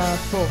sword.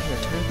 Full here.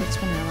 Targets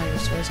when ally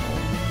restores all.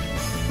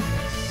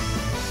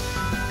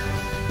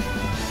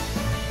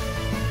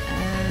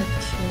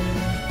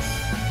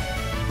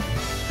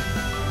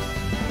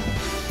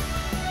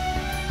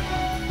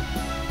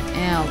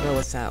 I'll go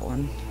with that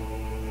one.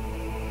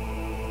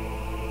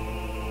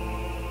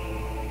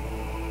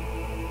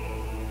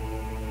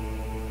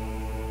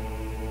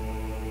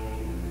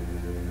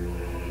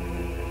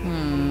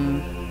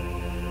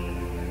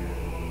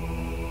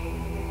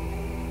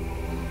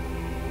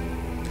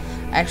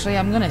 Actually,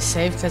 I'm gonna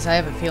save because I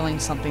have a feeling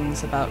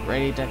something's about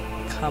ready to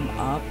come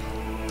up.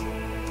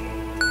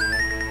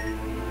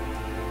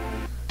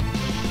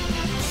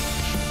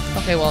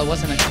 Okay, well, I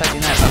wasn't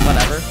expecting that, but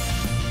whatever.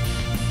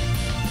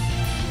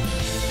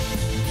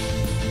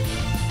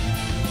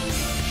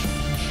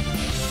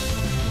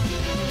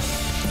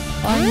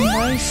 I'm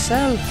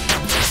myself.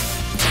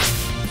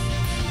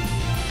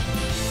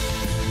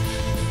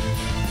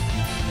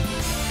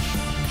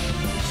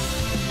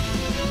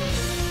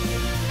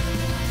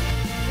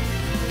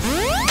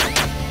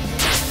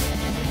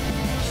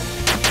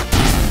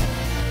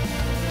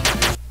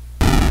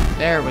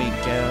 There we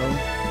go.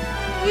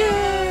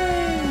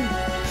 Yay!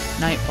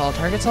 Nightfall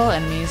targets all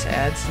enemies,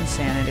 adds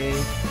insanity.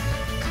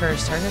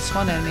 Curse targets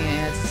one enemy,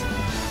 adds...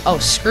 Oh,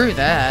 screw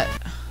that.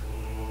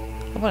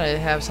 I want to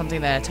have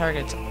something that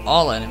targets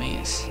all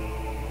enemies.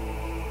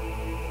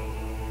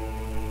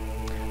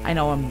 I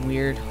know I'm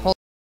weird.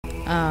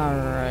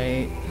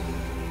 Alright.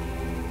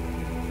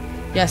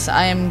 Yes,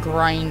 I am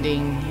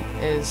grinding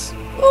is...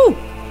 Ooh!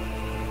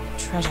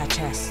 Treasure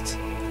chest.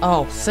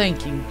 Oh,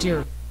 thank you,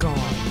 dear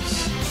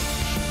gods.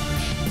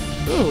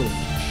 Ooh.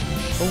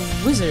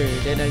 A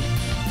wizard and a...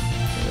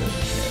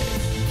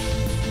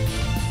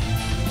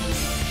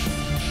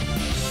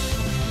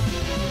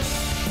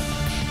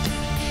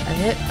 A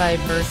hit by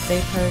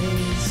birthday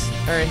parties,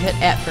 or a hit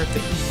at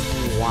birthday.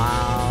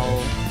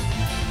 Wow.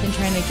 Been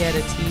trying to get a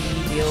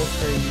TV deal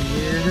for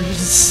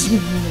years.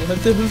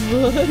 What the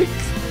fuck?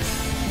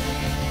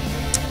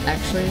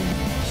 Actually,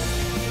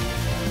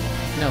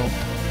 no.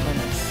 Oh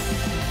no.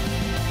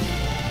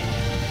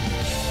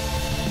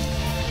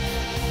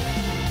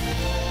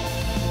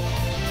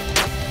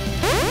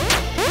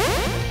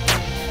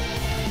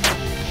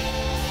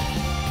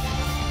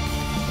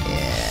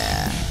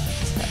 Yeah.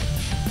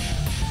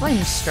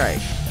 Flame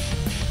strike.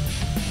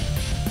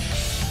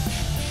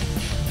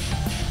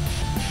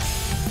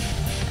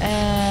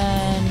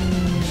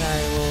 And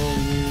I will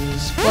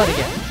use blood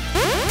again.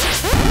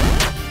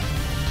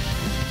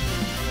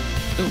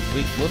 Oh,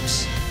 wait,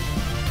 whoops.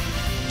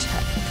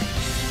 Attack.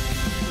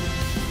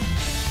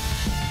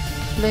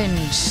 Flame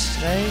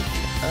strike.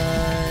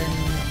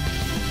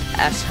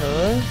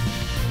 Asshole.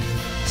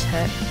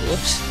 Attack.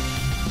 Whoops.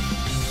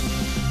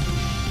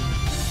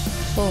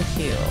 full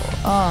heal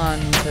on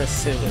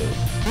Cthulhu.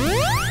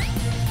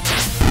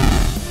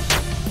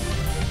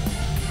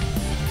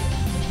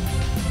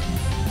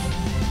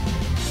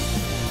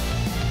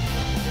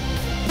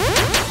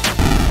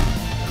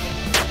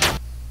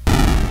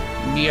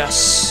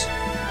 Yes.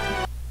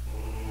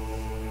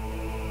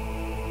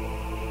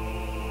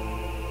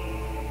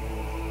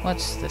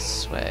 What's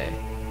this way?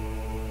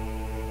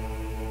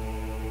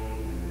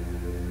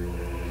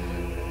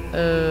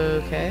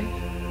 Okay.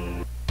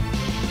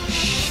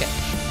 Shit.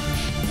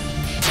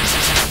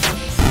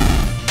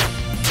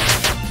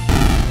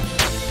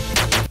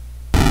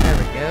 There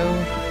we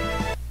go.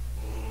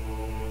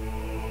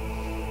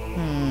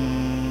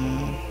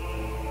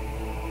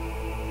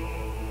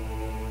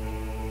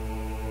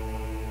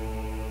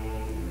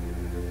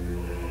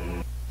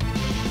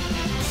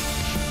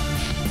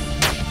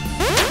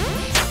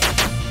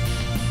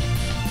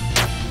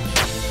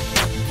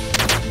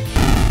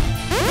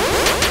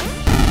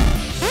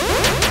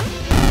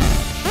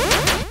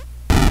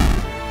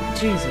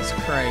 Jesus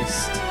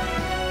Christ.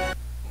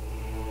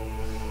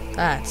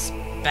 That's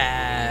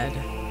bad.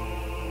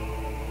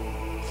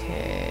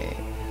 Okay.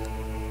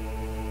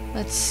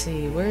 Let's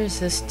see, where is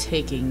this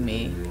taking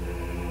me?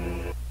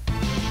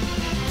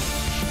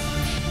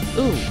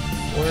 Ooh,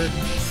 orc,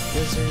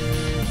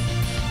 wizard.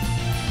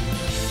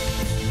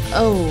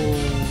 Oh,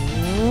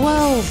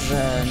 well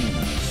then.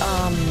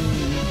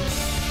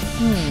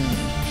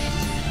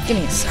 Give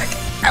me a sec.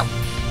 Ow.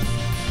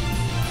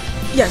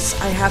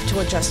 Yes, I have to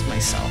adjust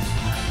myself.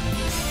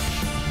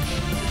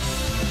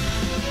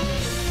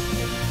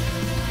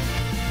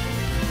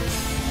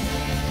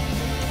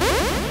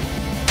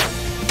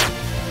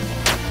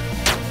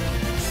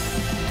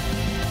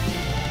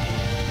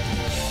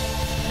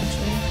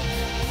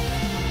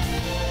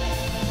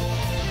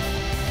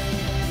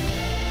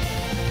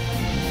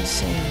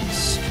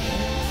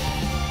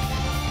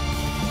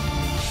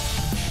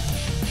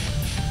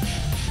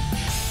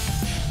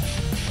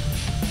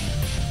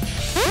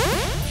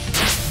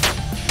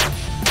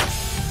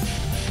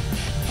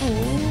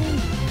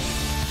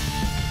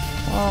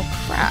 Oh,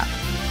 crap.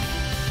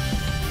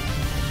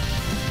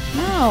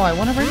 No, I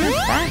want to bring her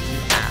back, you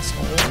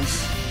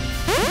assholes.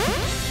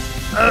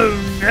 Oh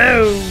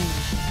no!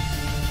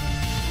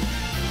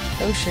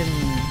 Ocean.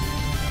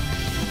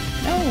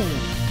 No!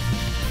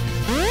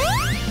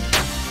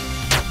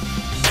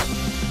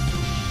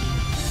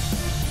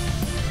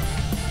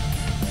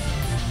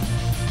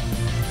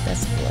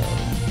 Death blow.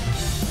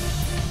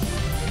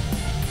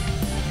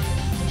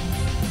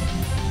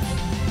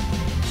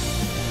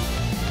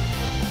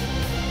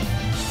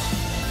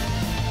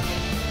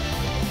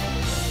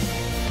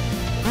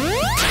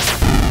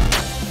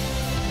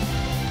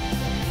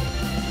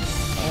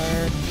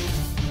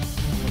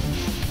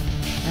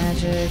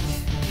 Magic.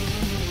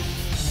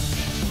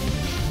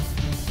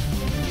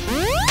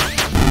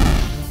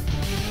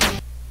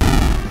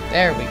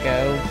 There we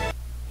go.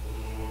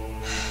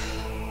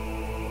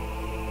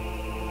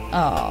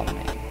 Oh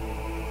man.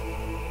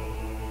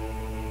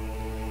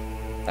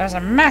 There's a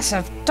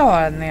massive door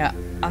on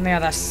the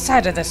other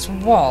side of this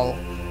wall.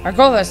 Our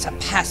goal is to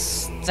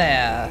pass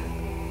there.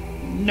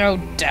 No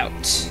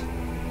doubt.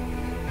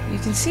 You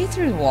can see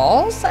through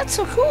walls? That's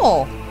so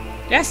cool.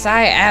 Yes,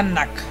 I am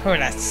the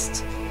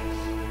coolest.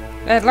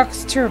 It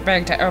looks too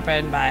big to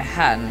open by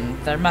hand.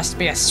 There must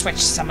be a switch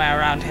somewhere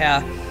around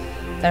here.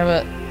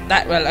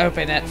 That will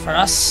open it for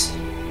us.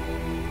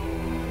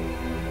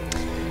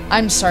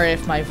 I'm sorry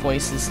if my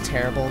voice is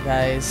terrible,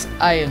 guys.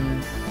 I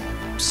am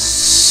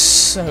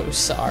so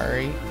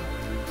sorry.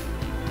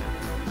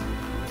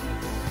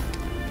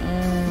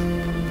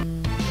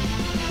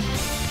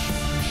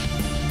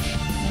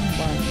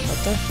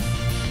 What the?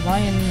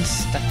 Lion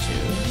statue.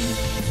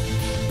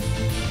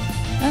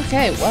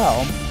 Okay,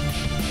 well.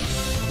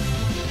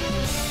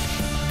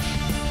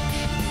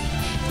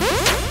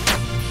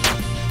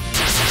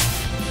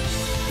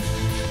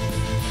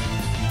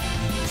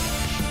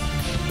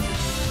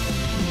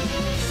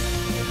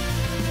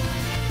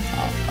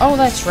 Oh,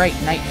 that's right,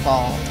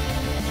 Nightfall.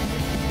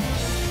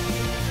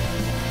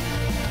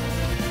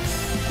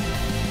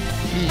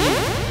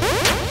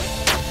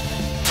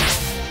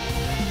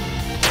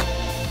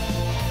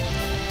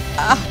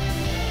 Ah!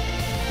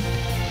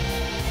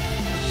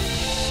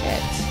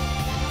 Shit.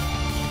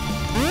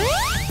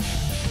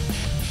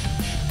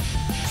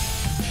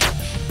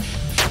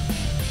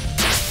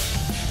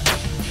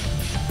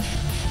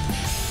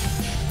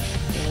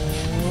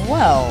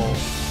 Well.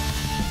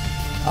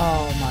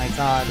 Oh my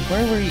god,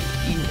 where were you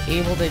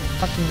able to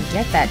fucking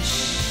get that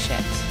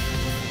shit?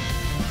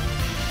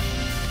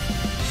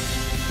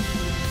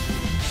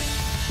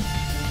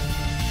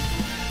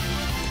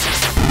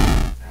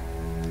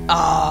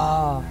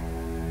 Ah.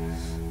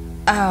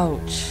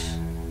 Ouch.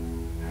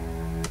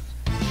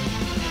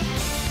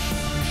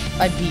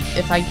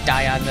 If I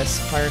die on this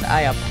part,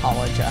 I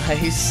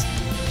apologize.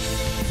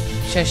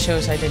 Just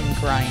shows I didn't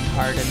grind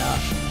hard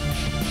enough.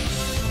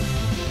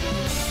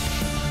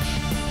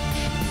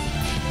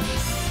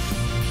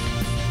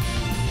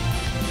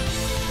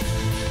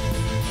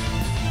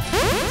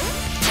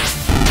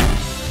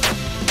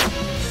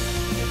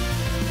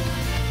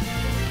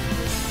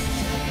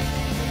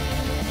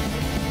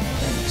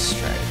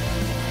 strike.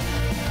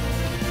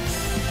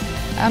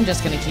 I'm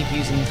just gonna keep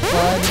using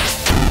Flood.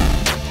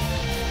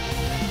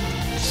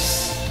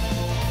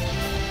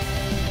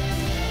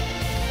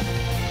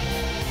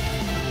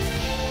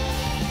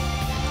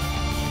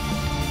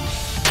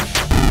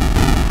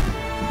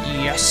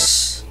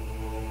 Yes!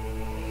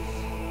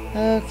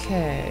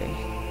 Okay.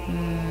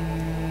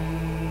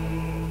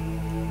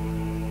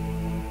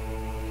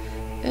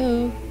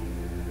 Ooh.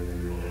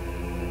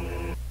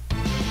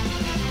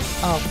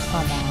 Oh,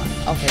 come on.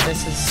 Okay,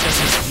 this is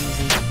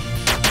easy.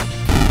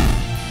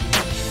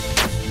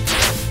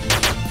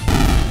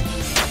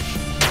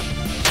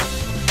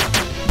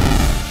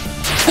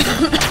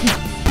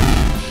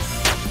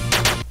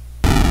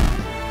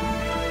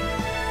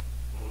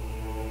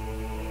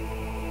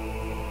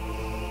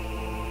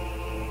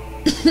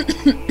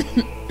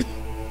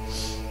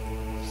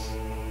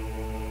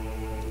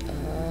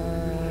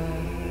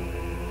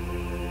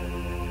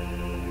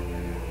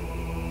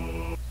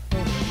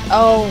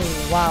 Oh,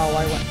 wow,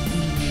 I went...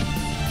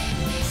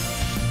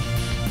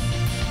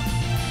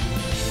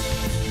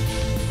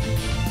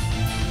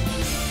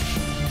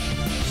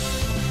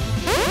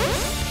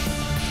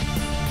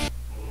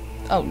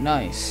 Oh,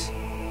 nice.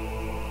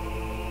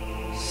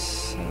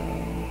 So...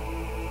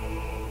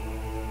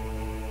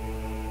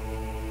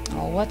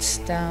 Oh, what's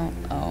down...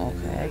 Oh,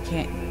 okay, I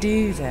can't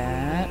do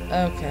that.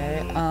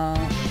 Okay,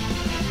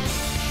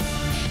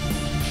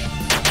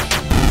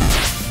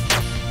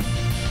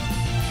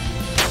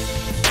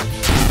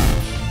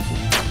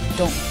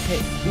 Don't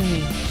hit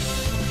me.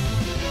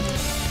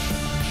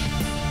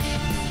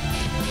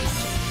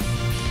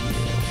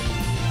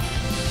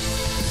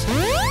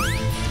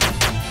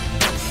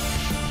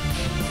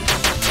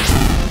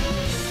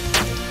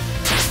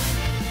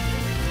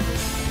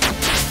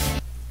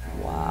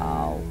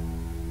 Wow.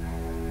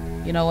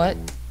 You know what?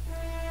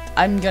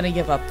 I'm gonna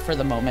give up for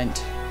the moment.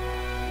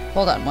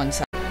 Hold on one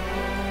sec.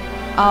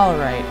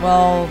 Alright,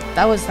 well,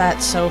 that was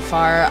that so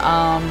far.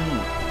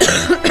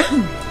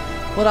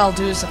 What I'll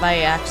do is if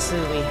I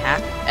absolutely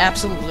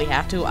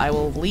have to, I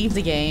will leave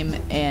the game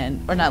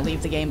and, or not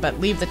leave the game,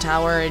 but leave the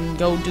tower and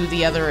go do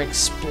the other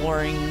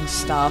exploring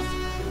stuff.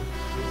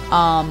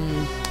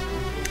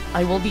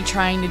 I will be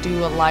trying to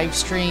do a live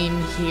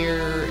stream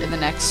here in the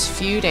next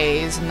few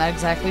days. I'm not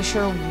exactly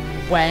sure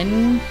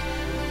when.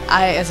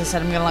 As I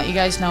said, I'm gonna let you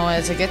guys know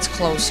as it gets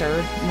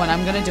closer when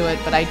I'm gonna do it,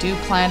 but I do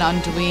plan on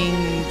doing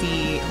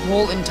the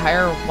whole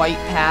entire White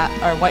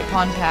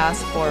Pond path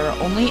for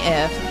only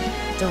if.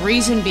 The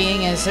reason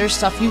being is there's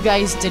stuff you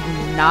guys did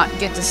not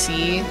get to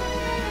see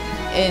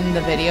in the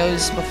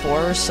videos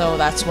before, so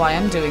that's why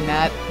I'm doing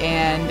that.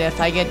 And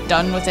if I get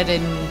done with it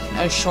in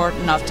a short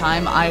enough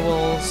time, I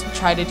will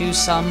try to do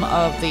some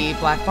of the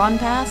Black Pond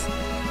path.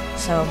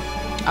 So,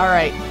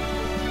 alright.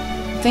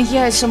 Thank you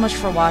guys so much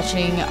for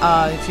watching.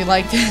 If you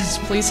like this,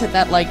 please hit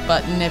that like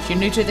button. If you're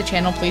new to the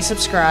channel, please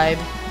subscribe.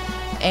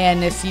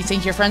 And if you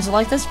think your friends will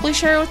like this, please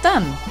share it with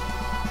them.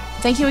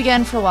 Thank you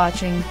again for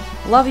watching.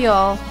 Love you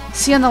all.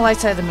 See you on the light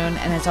side of the moon,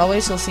 and as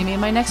always, you'll see me in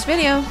my next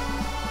video.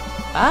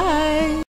 Bye!